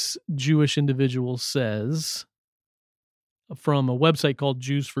what this Jewish individual says from a website called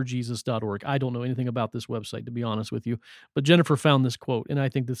JewsForJesus.org. I don't know anything about this website, to be honest with you, but Jennifer found this quote, and I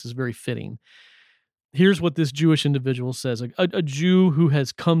think this is very fitting. Here's what this Jewish individual says, a Jew who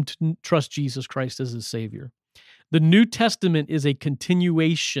has come to trust Jesus Christ as his Savior. The New Testament is a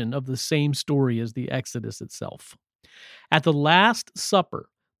continuation of the same story as the Exodus itself. At the Last Supper,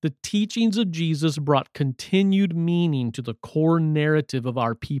 the teachings of Jesus brought continued meaning to the core narrative of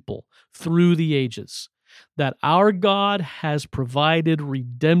our people through the ages, that our God has provided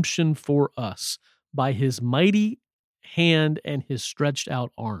redemption for us by his mighty hand and his stretched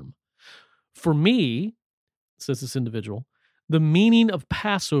out arm. For me, says this individual, the meaning of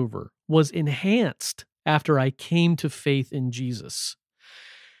Passover was enhanced after I came to faith in Jesus.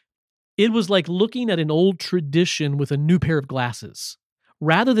 It was like looking at an old tradition with a new pair of glasses.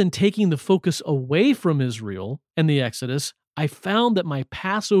 Rather than taking the focus away from Israel and the Exodus, I found that my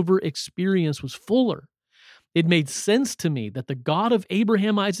Passover experience was fuller. It made sense to me that the God of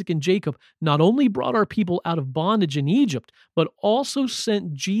Abraham, Isaac, and Jacob not only brought our people out of bondage in Egypt, but also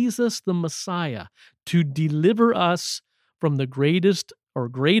sent Jesus the Messiah to deliver us from the greatest or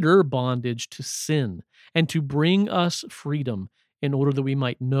greater bondage to sin and to bring us freedom in order that we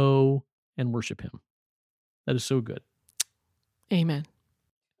might know and worship him. That is so good. Amen.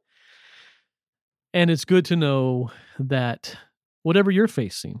 And it's good to know that whatever you're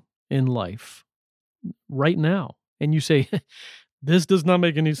facing in life right now, and you say, this does not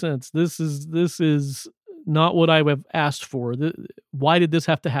make any sense. This is not what I have asked for. Why did this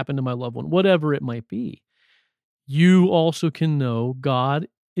have to happen to my loved one? Whatever it might be, you also can know God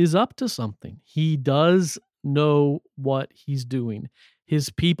is up to something. He does know what he's doing. His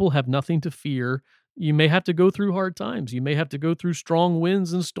people have nothing to fear. You may have to go through hard times. You may have to go through strong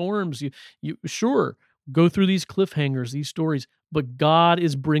winds and storms. You sure, go through these cliffhangers, these stories, but God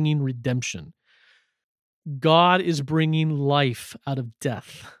is bringing redemption. God is bringing life out of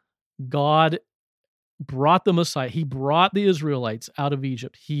death. God brought the Messiah. He brought the Israelites out of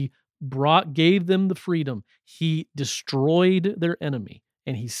Egypt. He gave them the freedom. He destroyed their enemy,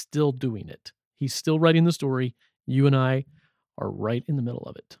 and he's still doing it. He's still writing the story. You and I are right in the middle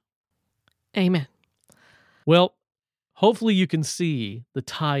of it. Amen. Well, hopefully you can see the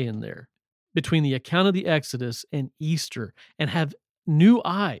tie-in there between the account of the Exodus and Easter and have new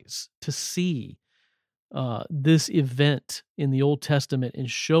eyes to see this event in the Old Testament and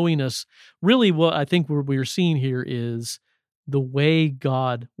showing us really what I think we're seeing here is the way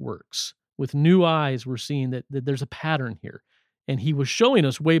God works. With new eyes, we're seeing that there's a pattern here. And he was showing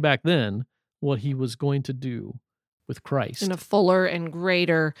us way back then what he was going to do with Christ. In a fuller and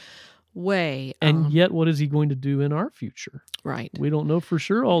greater way. And yet, what is he going to do in our future? Right. We don't know for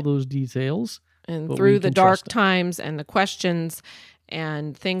sure all those details. And through the dark times and the questions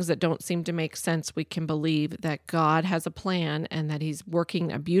and things that don't seem to make sense, we can believe that God has a plan and that he's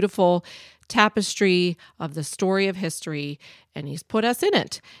working a beautiful tapestry of the story of history, and he's put us in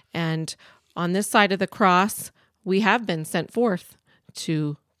it. And on this side of the cross, we have been sent forth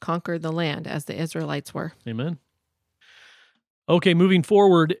to conquer the land as the Israelites were. Amen. Okay, moving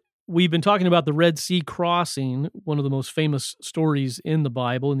forward, we've been talking about the Red Sea crossing, one of the most famous stories in the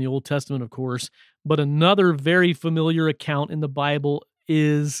Bible, in the Old Testament, of course. But another very familiar account in the Bible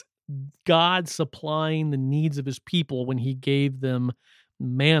is God supplying the needs of his people when he gave them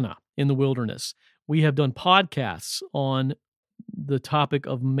manna in the wilderness. We have done podcasts on the topic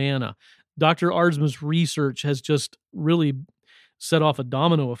of manna. Dr. Aardsma's research has just really set off a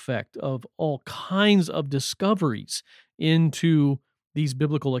domino effect of all kinds of discoveries into these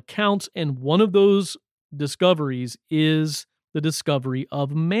biblical accounts. And one of those discoveries is the discovery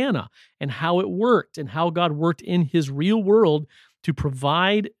of manna and how it worked and how God worked in his real world to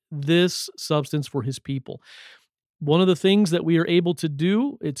provide this substance for his people. One of the things that we are able to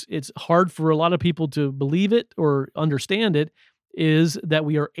do, it's hard for a lot of people to believe it or understand it, is that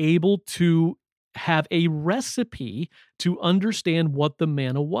we are able to have a recipe to understand what the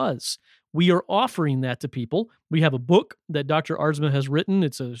manna was. We are offering that to people. We have a book that Dr. Aardsma has written.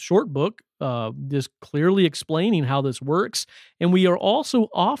 It's a short book, just clearly explaining how this works. And we are also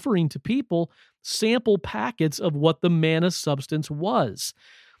offering to people sample packets of what the manna substance was.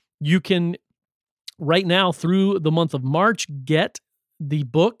 You can, right now through the month of March, get the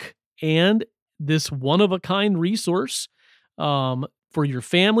book and this one-of-a-kind resource for your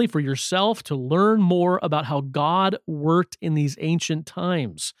family, for yourself, to learn more about how God worked in these ancient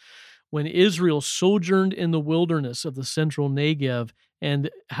times when Israel sojourned in the wilderness of the central Negev and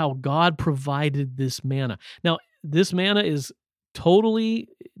how God provided this manna. Now, this manna is totally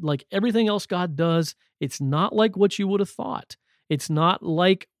like everything else God does. It's not like what you would have thought. It's not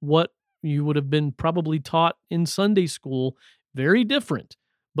like what you would have been probably taught in Sunday school. Very different,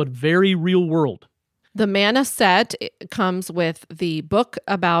 but very real world. The manna set comes with the book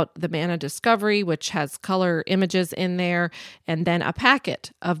about the manna discovery, which has color images in there, and then a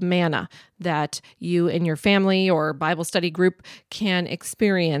packet of manna that you and your family or Bible study group can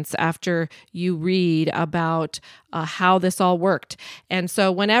experience after you read about how this all worked. And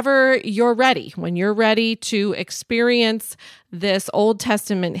so whenever you're ready, when you're ready to experience this Old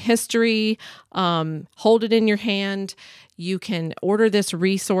Testament history, hold it in your hand. You can order this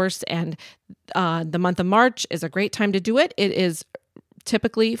resource, and the month of March is a great time to do it. It is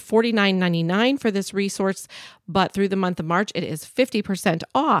typically $49.99 for this resource, but through the month of March, it is 50%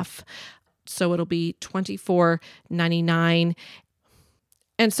 off. So it'll be $24.99.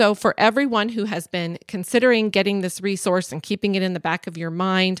 And so for everyone who has been considering getting this resource and keeping it in the back of your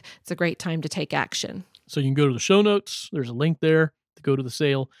mind, it's a great time to take action. So you can go to the show notes. There's a link there to go to the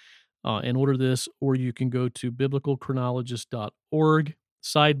sale and order this, or you can go to biblicalchronologist.org,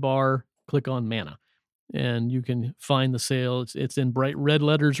 sidebar, click on manna, and you can find the sale. It's in bright red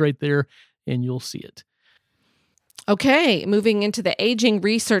letters right there, and you'll see it. Okay, moving into the aging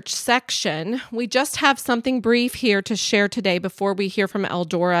research section, we just have something brief here to share today before we hear from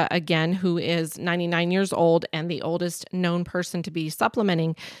Eldora again, who is 99 years old and the oldest known person to be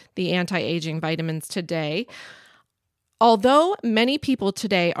supplementing the anti-aging vitamins today. Although many people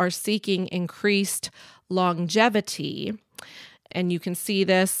today are seeking increased longevity, and you can see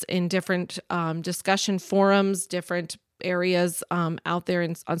this in different discussion forums, different areas out there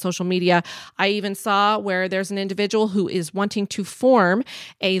on social media. I even saw where there's an individual who is wanting to form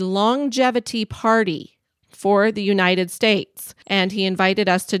a longevity party for the United States, and he invited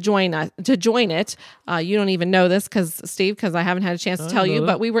us to join it. You don't even know this, Steve, because I haven't had a chance to tell you,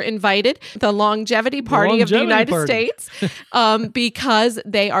 but we were invited to the longevity party of the United States because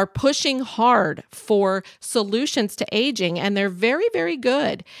they are pushing hard for solutions to aging, and they're very, very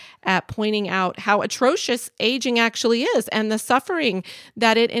good at pointing out how atrocious aging actually is and the suffering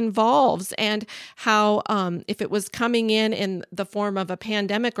that it involves, and how if it was coming in the form of a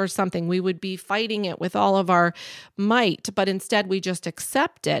pandemic or something, we would be fighting it with all of our might, but instead we just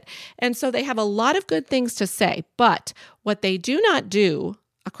accept it. And so they have a lot of good things to say, but what they do not do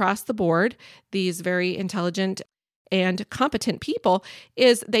across the board, these very intelligent and competent people,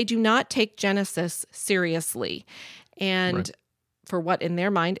 is they do not take Genesis seriously. And right. For what in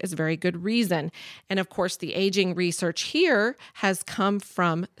their mind is very good reason. And of course, the aging research here has come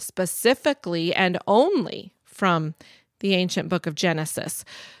from specifically and only from the ancient book of Genesis.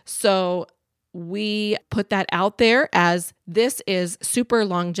 So we put that out there as this is super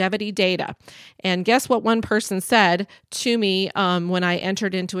longevity data. And guess what one person said to me when I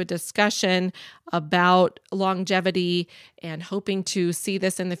entered into a discussion about longevity and hoping to see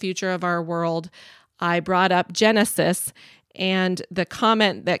this in the future of our world? I brought up Genesis, and the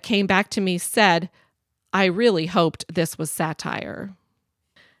comment that came back to me said, "I really hoped this was satire."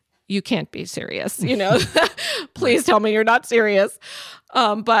 You can't be serious, Please tell me you're not serious.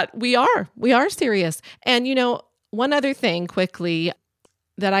 But we are serious. And, one other thing quickly,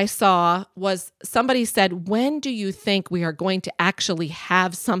 that I saw was somebody said, when do you think we are going to actually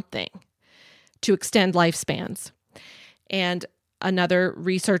have something to extend lifespans? And another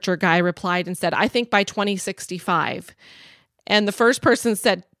researcher guy replied and said, I think by 2065. And the first person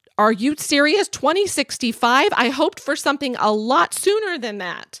said, are you serious? 2065? I hoped for something a lot sooner than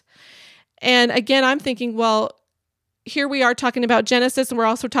that. And again, I'm thinking, well, here we are talking about Genesis, and we're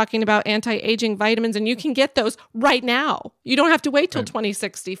also talking about anti-aging vitamins, and you can get those right now. You don't have to wait till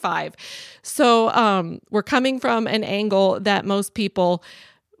 2065. So we're coming from an angle that most people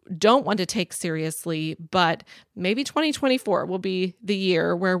don't want to take seriously, but maybe 2024 will be the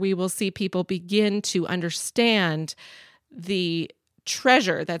year where we will see people begin to understand the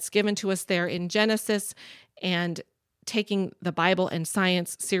treasure that's given to us there in Genesis and taking the Bible and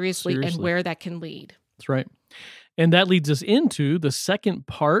science seriously and where that can lead. That's right. And that leads us into the second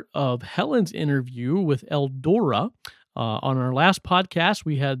part of Helen's interview with Eldora. On our last podcast,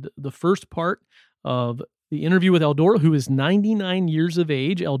 we had the first part of the interview with Eldora, who is 99 years of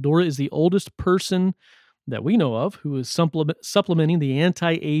age. Eldora is the oldest person that we know of who is supplementing the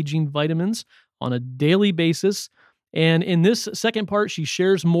anti-aging vitamins on a daily basis. And in this second part, she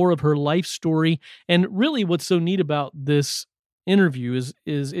shares more of her life story. And really what's so neat about this interview is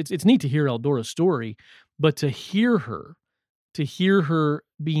it's neat to hear Eldora's story, but to hear her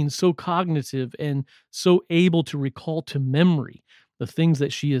being so cognitive and so able to recall to memory the things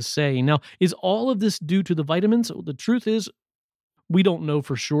that she is saying. Now, is all of this due to the vitamins? The truth is, we don't know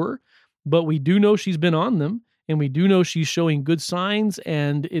for sure, but we do know she's been on them, and we do know she's showing good signs,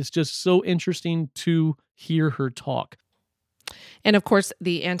 and it's just so interesting to hear her talk. And of course,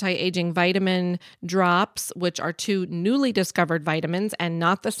 the anti-aging vitamin drops, which are two newly discovered vitamins and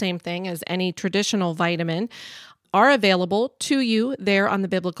not the same thing as any traditional vitamin, are available to you there on the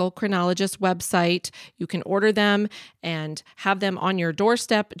Biblical Chronologist website. You can order them and have them on your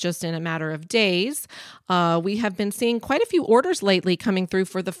doorstep just in a matter of days. We have been seeing quite a few orders lately coming through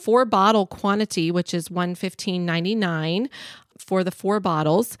for the 4-bottle quantity, which is $115.99 for the 4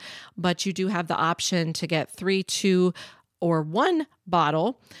 bottles, but you do have the option to get 3, 2, or 1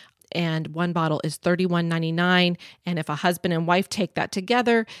 bottle, and 1 bottle is $31.99. And if a husband and wife take that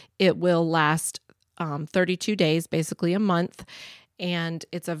together, it will last 32 days, basically a month. And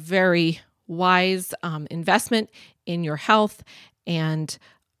it's a very wise investment in your health and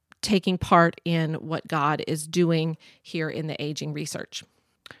taking part in what God is doing here in the aging research.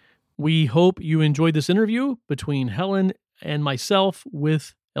 We hope you enjoyed this interview between Helen and myself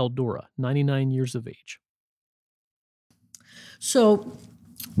with Eldora, 99 years of age. So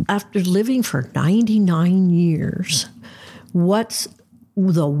after living for 99 years, what's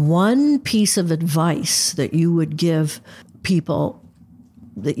the one piece of advice that you would give people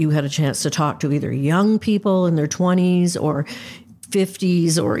that you had a chance to talk to, either young people in their 20s or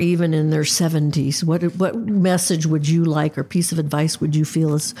 50s or even in their 70s? What message would you like, or piece of advice would you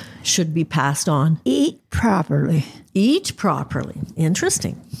feel should be passed on? Eat properly. Eat properly.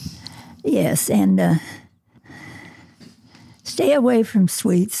 Interesting. Yes, and stay away from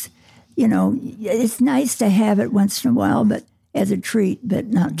sweets. You know, it's nice to have it once in a while, but as a treat, but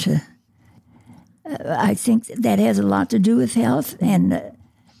not to. I think that has a lot to do with health and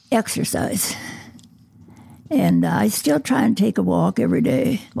exercise. And I still try and take a walk every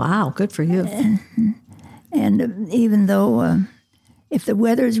day. Wow, good for you. And even though if the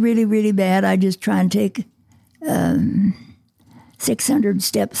weather is really, really bad, I just try and take 600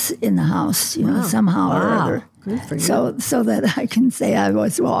 steps in the house, somehow or other. Good for you. So that I can say I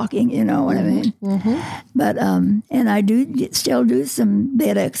was walking, you know what I mean? Mm-hmm. But, and I still do some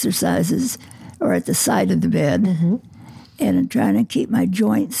bed exercises or at the side of the bed, mm-hmm. and I'm trying to keep my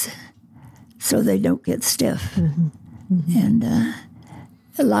joints so they don't get stiff. Mm-hmm. Mm-hmm. And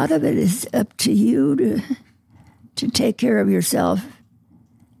a lot of it is up to you to take care of yourself.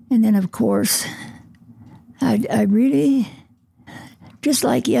 And then, of course, I really... Just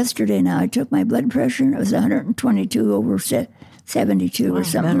like yesterday now, I took my blood pressure, and it was 122 over 72 or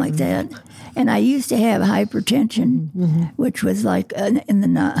something like that. And I used to have hypertension, mm-hmm. which was like in the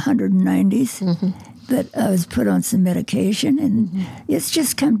 190s. Mm-hmm. But I was put on some medication, and mm-hmm. it's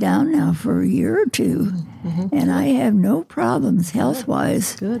just come down now for a year or two. Mm-hmm. And I have no problems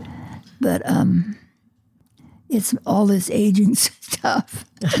health-wise. Good. But it's all this aging stuff.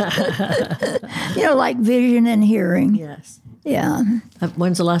 Like vision and hearing. Yes. Yeah.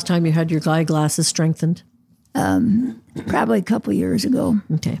 When's the last time you had your eyeglasses strengthened? Probably a couple years ago.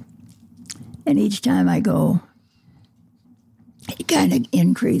 Okay. And each time I go, it kind of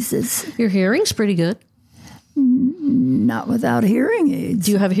increases. Your hearing's pretty good. Not without hearing aids.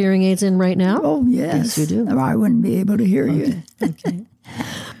 Do you have hearing aids in right now? Oh, yes. Yes, you do. Or I wouldn't be able to hear you. Okay.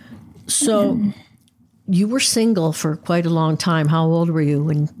 So you were single for quite a long time. How old were you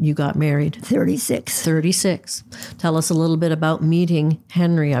when you got married? 36. 36. Tell us a little bit about meeting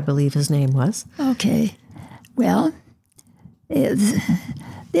Henry, I believe his name was. Okay. Well,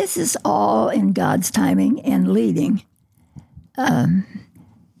 this is all in God's timing and leading. At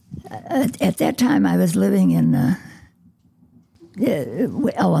that time, I was living in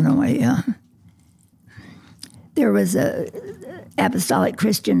Illinois. There was a apostolic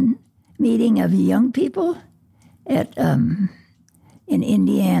Christian meeting of young people at in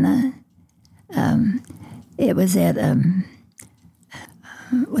Indiana. It was at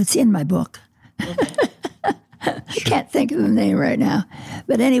what's in my book. I can't think of the name right now.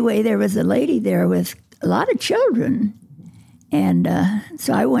 But anyway, there was a lady there with a lot of children. And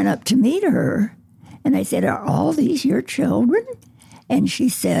so I went up to meet her, and I said, "Are all these your children?" And she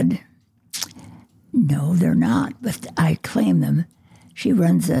said, "No, they're not, but I claim them." She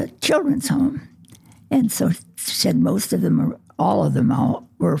runs a children's home. And so she said most of them, all of them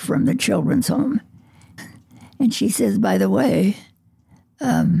were from the children's home. And she says, by the way,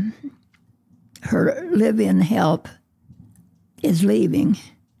 her live-in help is leaving.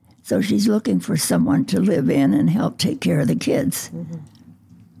 So she's looking for someone to live in and help take care of the kids. Mm-hmm.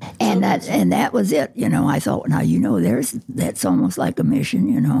 And that was it. I thought, now, that's almost like a mission,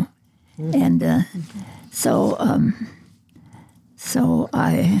 Mm-hmm. And so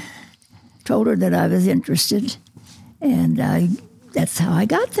I told her that I was interested, and that's how I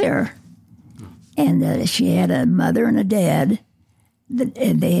got there. And she had a mother and a dad,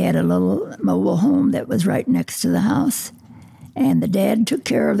 and they had a little mobile home that was right next to the house. And the dad took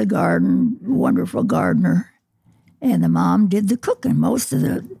care of the garden, wonderful gardener, and the mom did the cooking, most of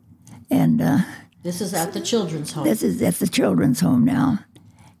it. And this is at the children's home. This is at the children's home now.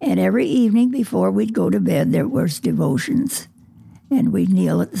 And every evening before we'd go to bed, there was devotions. And we'd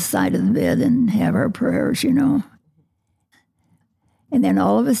kneel at the side of the bed and have our prayers, And then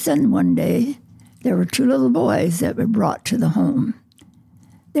all of a sudden one day, there were 2 little boys that were brought to the home.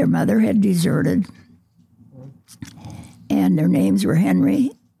 Their mother had deserted. And their names were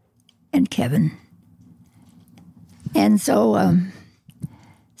Henry and Kevin. And so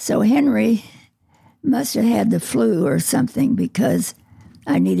Henry must have had the flu or something, because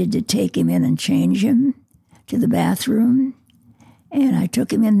I needed to take him in and change him to the bathroom. And I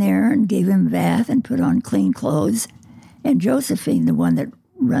took him in there and gave him a bath and put on clean clothes. And Josephine, the one that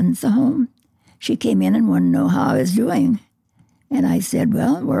runs the home, she came in and wanted to know how I was doing. And I said,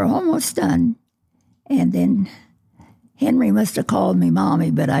 well, we're almost done. And then Henry must have called me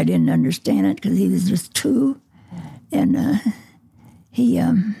Mommy, but I didn't understand it because he was just 2. And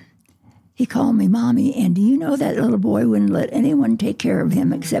he called me Mommy. And do you know that little boy wouldn't let anyone take care of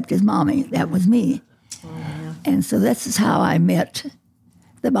him except his mommy? That was me. Oh, yeah. And so this is how I met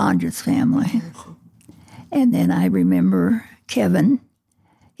the Bonges family. And then I remember Kevin.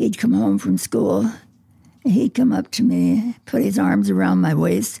 He'd come home from school, and he'd come up to me, put his arms around my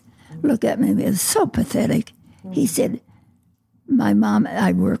waist, look at me. It was so pathetic. He said, my mom,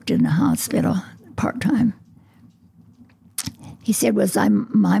 I worked in a hospital part-time. He said, was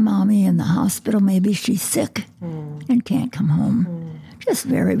my mommy in the hospital? Maybe she's sick and can't come home. Just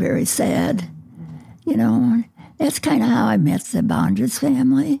very, very sad. That's kind of how I met the Bonges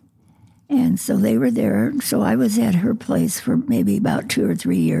family. And so they were there. So I was at her place for maybe about 2 or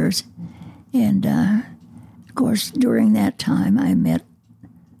 3 years. And, of course, during that time, I met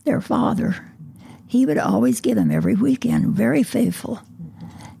their father. He would always get them every weekend, very faithful.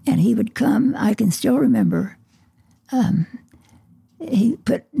 And he would come, I can still remember, he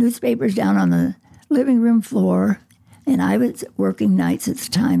put newspapers down on the living room floor, and I was working nights at the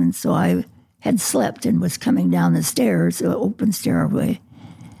time, and so I had slept and was coming down the stairs, the open stairway.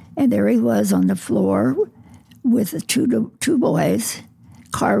 And there he was on the floor with the two boys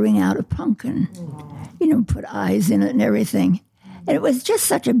carving out a pumpkin, put eyes in it and everything. And it was just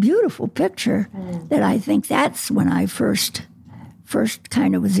such a beautiful picture that I think that's when I first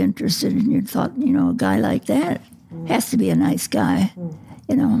kind of was interested in it. Thought, a guy like that has to be a nice guy,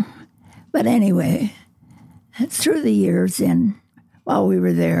 But anyway, through the years and while we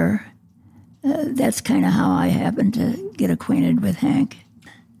were there, that's kind of how I happened to get acquainted with Hank.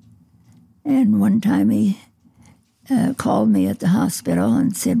 And one time he called me at the hospital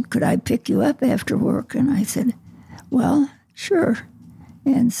and said, could I pick you up after work? And I said, well, sure.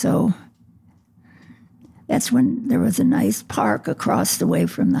 And so that's when there was a nice park across the way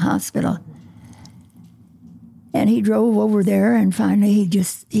from the hospital. And he drove over there, and finally he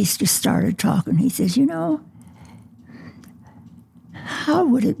just started talking. He says, how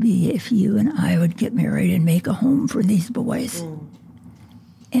would it be if you and I would get married and make a home for these boys?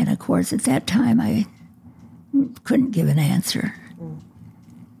 And of course, at that time, I couldn't give an answer.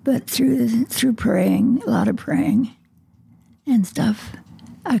 But through praying, a lot of praying and stuff,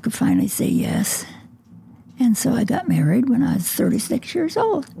 I could finally say yes. And so I got married when I was 36 years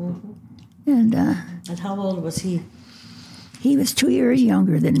old. And how old was he? He was 2 years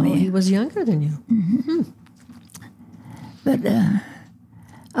younger than me. Oh, he was younger than you. But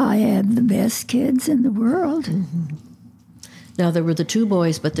I had the best kids in the world. Now, there were the 2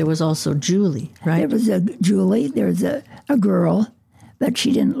 boys, but there was also Julie, right? There was a Julie. There was a girl, but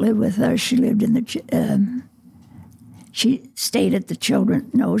she didn't live with us. She lived in the... she stayed at the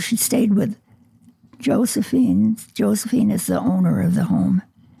children. No, she stayed with Josephine. Josephine is the owner of the home,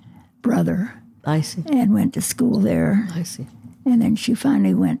 brother. I see. And went to school there. I see. And then she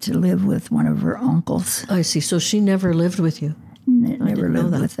finally went to live with one of her uncles. I see. So she never lived with you? Never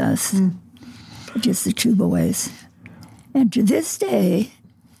lived with us. Just the 2 boys. And to this day,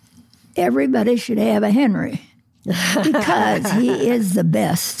 everybody should have a Henry because he is the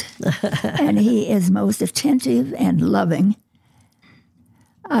best. And he is most attentive and loving.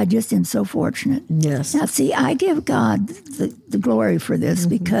 I just am so fortunate. Yes. Now, see, I give God the glory for this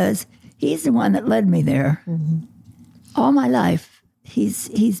because he's the one that led me there. All my life,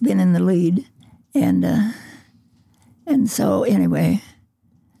 he's been in the lead. And so, anyway,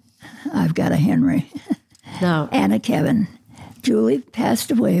 I've got a Henry Now, and a Kevin. Julie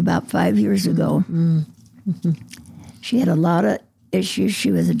passed away about 5 years ago. She had a lot of issues.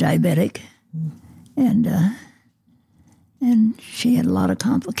 She was a diabetic, and she had a lot of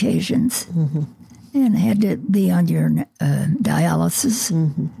complications, and had to be on your dialysis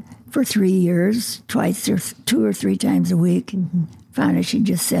for 3 years, twice or 2 or 3 times a week. Finally, she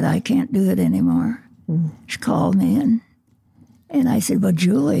just said, "I can't do it anymore." She called me, and I said, "Well,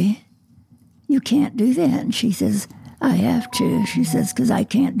 Julie, you can't do that." And she says, "I have to." She says, "Because I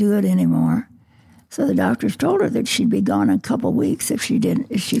can't do it anymore." So the doctors told her that she'd be gone in a couple weeks if she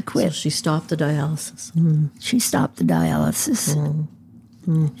quit. so she stopped the dialysis. She stopped the dialysis.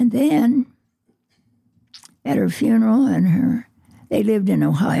 And then at her funeral, they lived in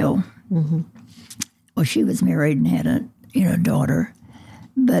Ohio. Well, she was married and had a daughter.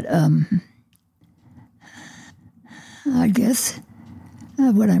 But I guess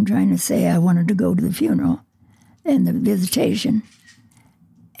what I'm trying to say, I wanted to go to the funeral and the visitation.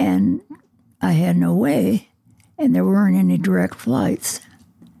 And I had no way, and there weren't any direct flights.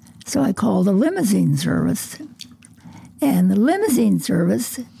 So I called the limousine service. And the limousine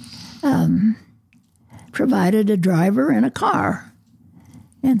service provided a driver and a car.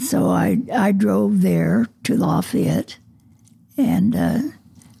 And so I drove there to Lafayette. And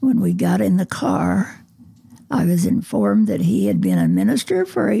when we got in the car, I was informed that he had been a minister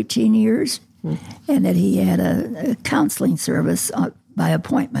for 18 years and that he had a counseling service by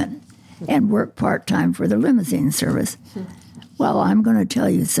appointment and worked part-time for the limousine service. Well, I'm going to tell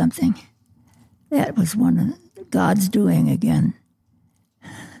you something. That was one of God's doing again.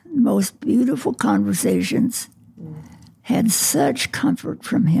 Most beautiful conversations, had such comfort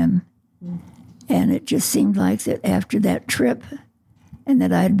from him. And it just seemed like that after that trip and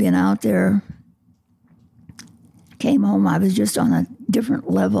that I'd been out there, came home, I was just on a different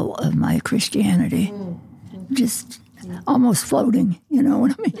level of my Christianity. Just almost floating, you know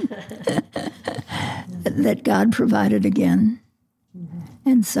what I mean? That God provided again.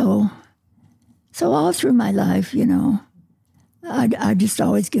 And so all through my life, I just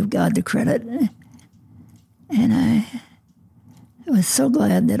always give God the credit. And I was so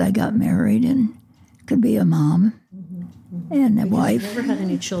glad that I got married and could be a mom and a wife. You never had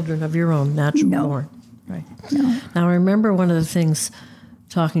any children of your own, natural born. Right. No. Now, I remember one of the things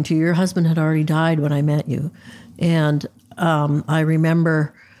talking to you, your husband had already died when I met you. And I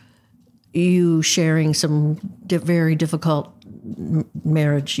remember you sharing some very difficult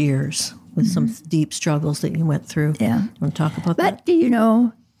marriage years with some deep struggles that you went through. Yeah. Want to talk about that? But, do you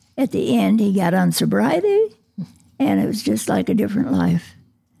know, at the end, he got on sobriety, and it was just like a different life.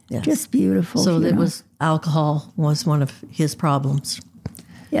 Yes. Just beautiful. So it was alcohol was one of his problems.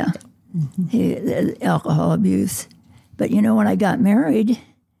 Yeah. Alcohol abuse. But, when I got married,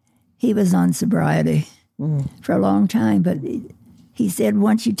 he was on sobriety for a long time. But he said,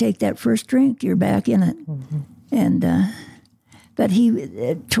 once you take that first drink, you're back in it. And but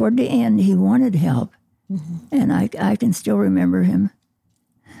he, toward the end, he wanted help. And I can still remember him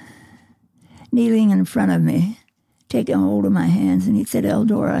kneeling in front of me, taking hold of my hands, and he said,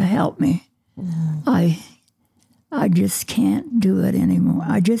 "Eldora, help me. I just can't do it anymore.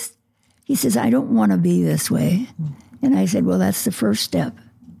 He says, I don't want to be this way." And I said, well, that's the first step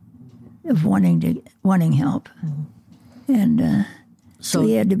of wanting help. And So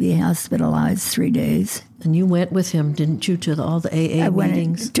he had to be hospitalized 3 days. And you went with him, didn't you, to all the AA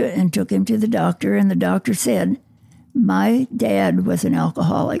meetings? I went and took him to the doctor, and the doctor said, my dad was an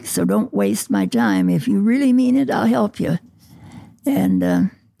alcoholic, so don't waste my time. If you really mean it, I'll help you.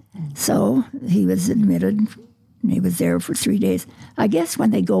 And so he was admitted, and he was there for 3 days. I guess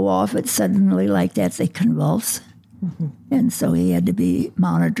when they go off it suddenly like that, they convulse. Mm-hmm. And so he had to be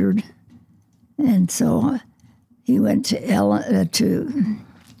monitored. And so he went to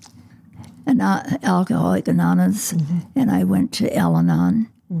Alcoholic Anonymous, and I went to Al-Anon.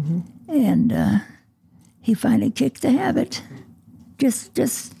 And he finally kicked the habit.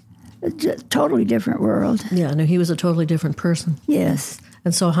 Just a totally different world. Yeah, no, he was a totally different person. Yes.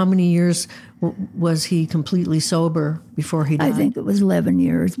 And so how many years was he completely sober before he died? I think it was 11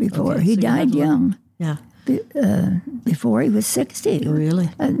 years before. Okay, he died young. Yeah. Before he was 60. Really?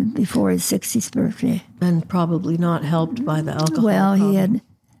 Before his 60th birthday. And probably not helped by the alcohol. Well, he had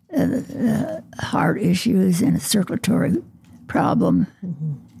heart issues and a circulatory problem.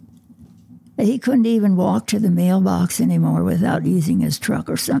 He couldn't even walk to the mailbox anymore without using his truck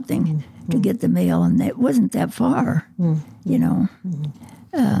or something to get the mail, and it wasn't that far, you know.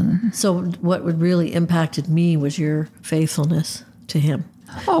 So what would really impacted me was your faithfulness to him,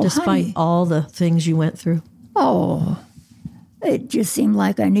 despite honey. all the things you went through. Oh, it just seemed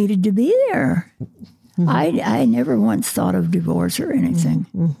like I needed to be there. I never once thought of divorce or anything.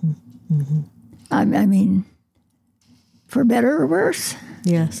 I mean, for better or worse.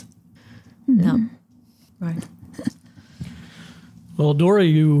 Yes. Yeah. Right. Well, Dora,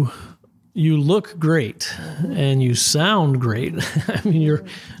 you look great and you sound great. I mean,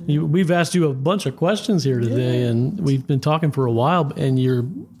 we've asked you a bunch of questions here today, and we've been talking for a while, and you're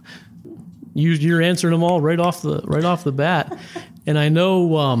answering them all right off the bat. And I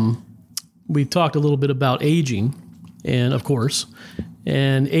know we talked a little bit about aging, and of course,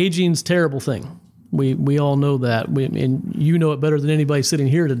 and aging's a terrible thing. We all know that, and you know it better than anybody sitting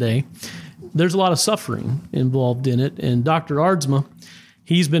here today. There's a lot of suffering involved in it, and Dr. Aardsma,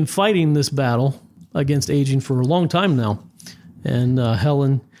 he's been fighting this battle against aging for a long time now. And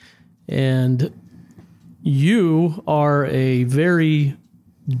Helen, and you are a very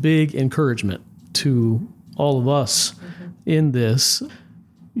big encouragement to all of us in this.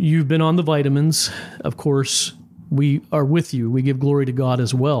 You've been on the vitamins. Of course, we are with you. We give glory to God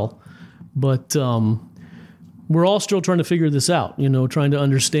as well. But we're all still trying to figure this out, trying to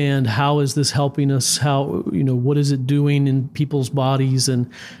understand how is this helping us, how, what is it doing in people's bodies. And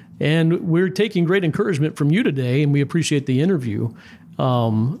we're taking great encouragement from you today, and we appreciate the interview,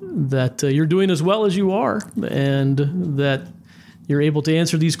 that you're doing as well as you are, and that you're able to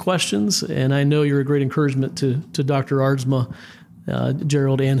answer these questions. And I know you're a great encouragement to Dr. Aardsma,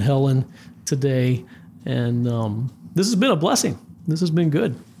 Gerald and Helen today. And this has been a blessing. This has been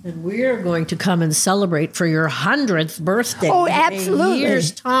good. And we're going to come and celebrate for your 100th birthday. Oh, absolutely. In a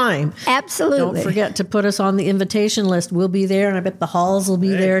year's time. Absolutely. Don't forget to put us on the invitation list. We'll be there, and I bet the halls will be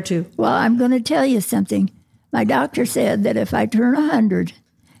there too. Well, I'm going to tell you something. My doctor said that if I turn 100,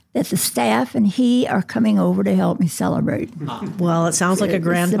 that the staff and he are coming over to help me celebrate. Well, it sounds like a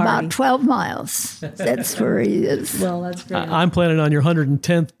grand party. It's party. about 12 miles. That's where he is. Well, that's great. I'm planning on your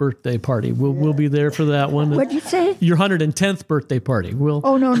 110th birthday party. We'll be there for that one. What'd you say? Your 110th birthday party.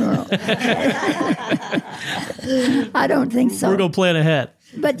 Oh, no. I don't think so. We're going to plan ahead.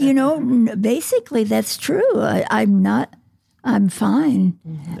 But, basically that's true. I'm fine.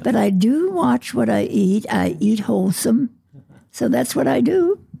 But I do watch what I eat. I eat wholesome. So that's what I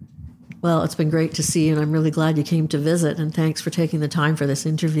do. Well, it's been great to see you, and I'm really glad you came to visit, and thanks for taking the time for this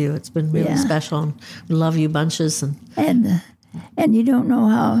interview. It's been really special, and we love you bunches. And you don't know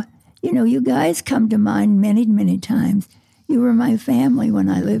how, you guys come to mind many, many times. You were my family when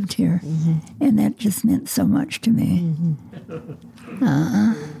I lived here, and that just meant so much to me.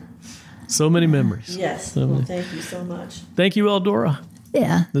 So many memories. Yes. Well, thank you so much. Thank you, Eldora.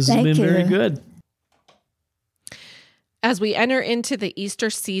 Yeah, this has been very good. As we enter into the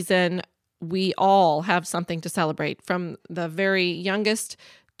Easter season, we all have something to celebrate, from the very youngest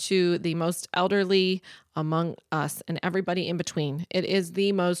to the most elderly among us and everybody in between. It is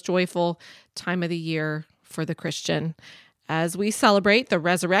the most joyful time of the year for the Christian as we celebrate the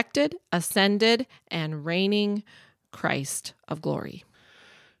resurrected, ascended, and reigning Christ of glory.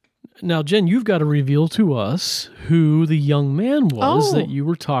 Now, Jen, you've got to reveal to us who the young man was that you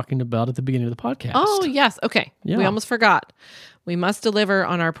were talking about at the beginning of the podcast. Oh, yes. Okay. Yeah. We almost forgot. We must deliver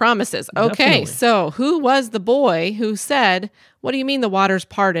on our promises. Okay. Definitely. So who was the boy who said, "What do you mean the waters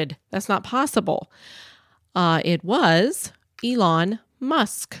parted? That's not possible." It was Elon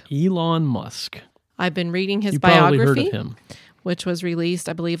Musk. Elon Musk. I've been reading his you biography. Probably heard of him. which was released,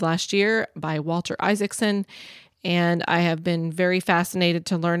 I believe, last year by Walter Isaacson. And I have been very fascinated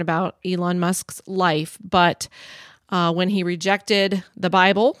to learn about Elon Musk's life. But when he rejected the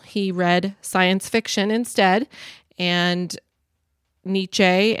Bible, he read science fiction instead, and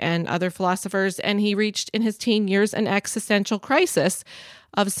Nietzsche and other philosophers, and he reached in his teen years an existential crisis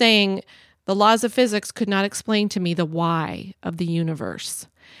of saying, the laws of physics could not explain to me the why of the universe.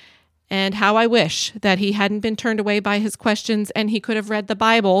 And how I wish that he hadn't been turned away by his questions and he could have read the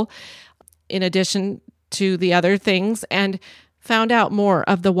Bible in addition to the other things and found out more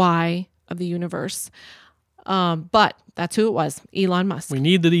of the why of the universe. But that's who it was, Elon Musk. We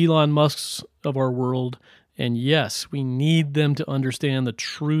need the Elon Musks of our world. And yes, we need them to understand the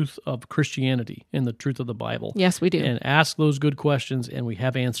truth of Christianity and the truth of the Bible. Yes, we do. And ask those good questions, and we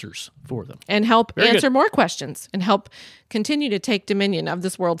have answers for them. And help Very answer good. more questions and help continue to take dominion of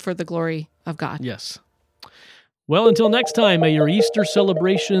this world for the glory of God. Yes. Well, until next time, may your Easter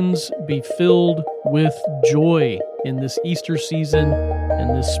celebrations be filled with joy in this Easter season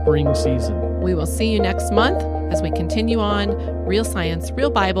and this spring season. We will see you next month as we continue on Real Science,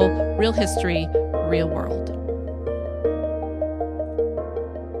 Real Bible, Real History, Real World.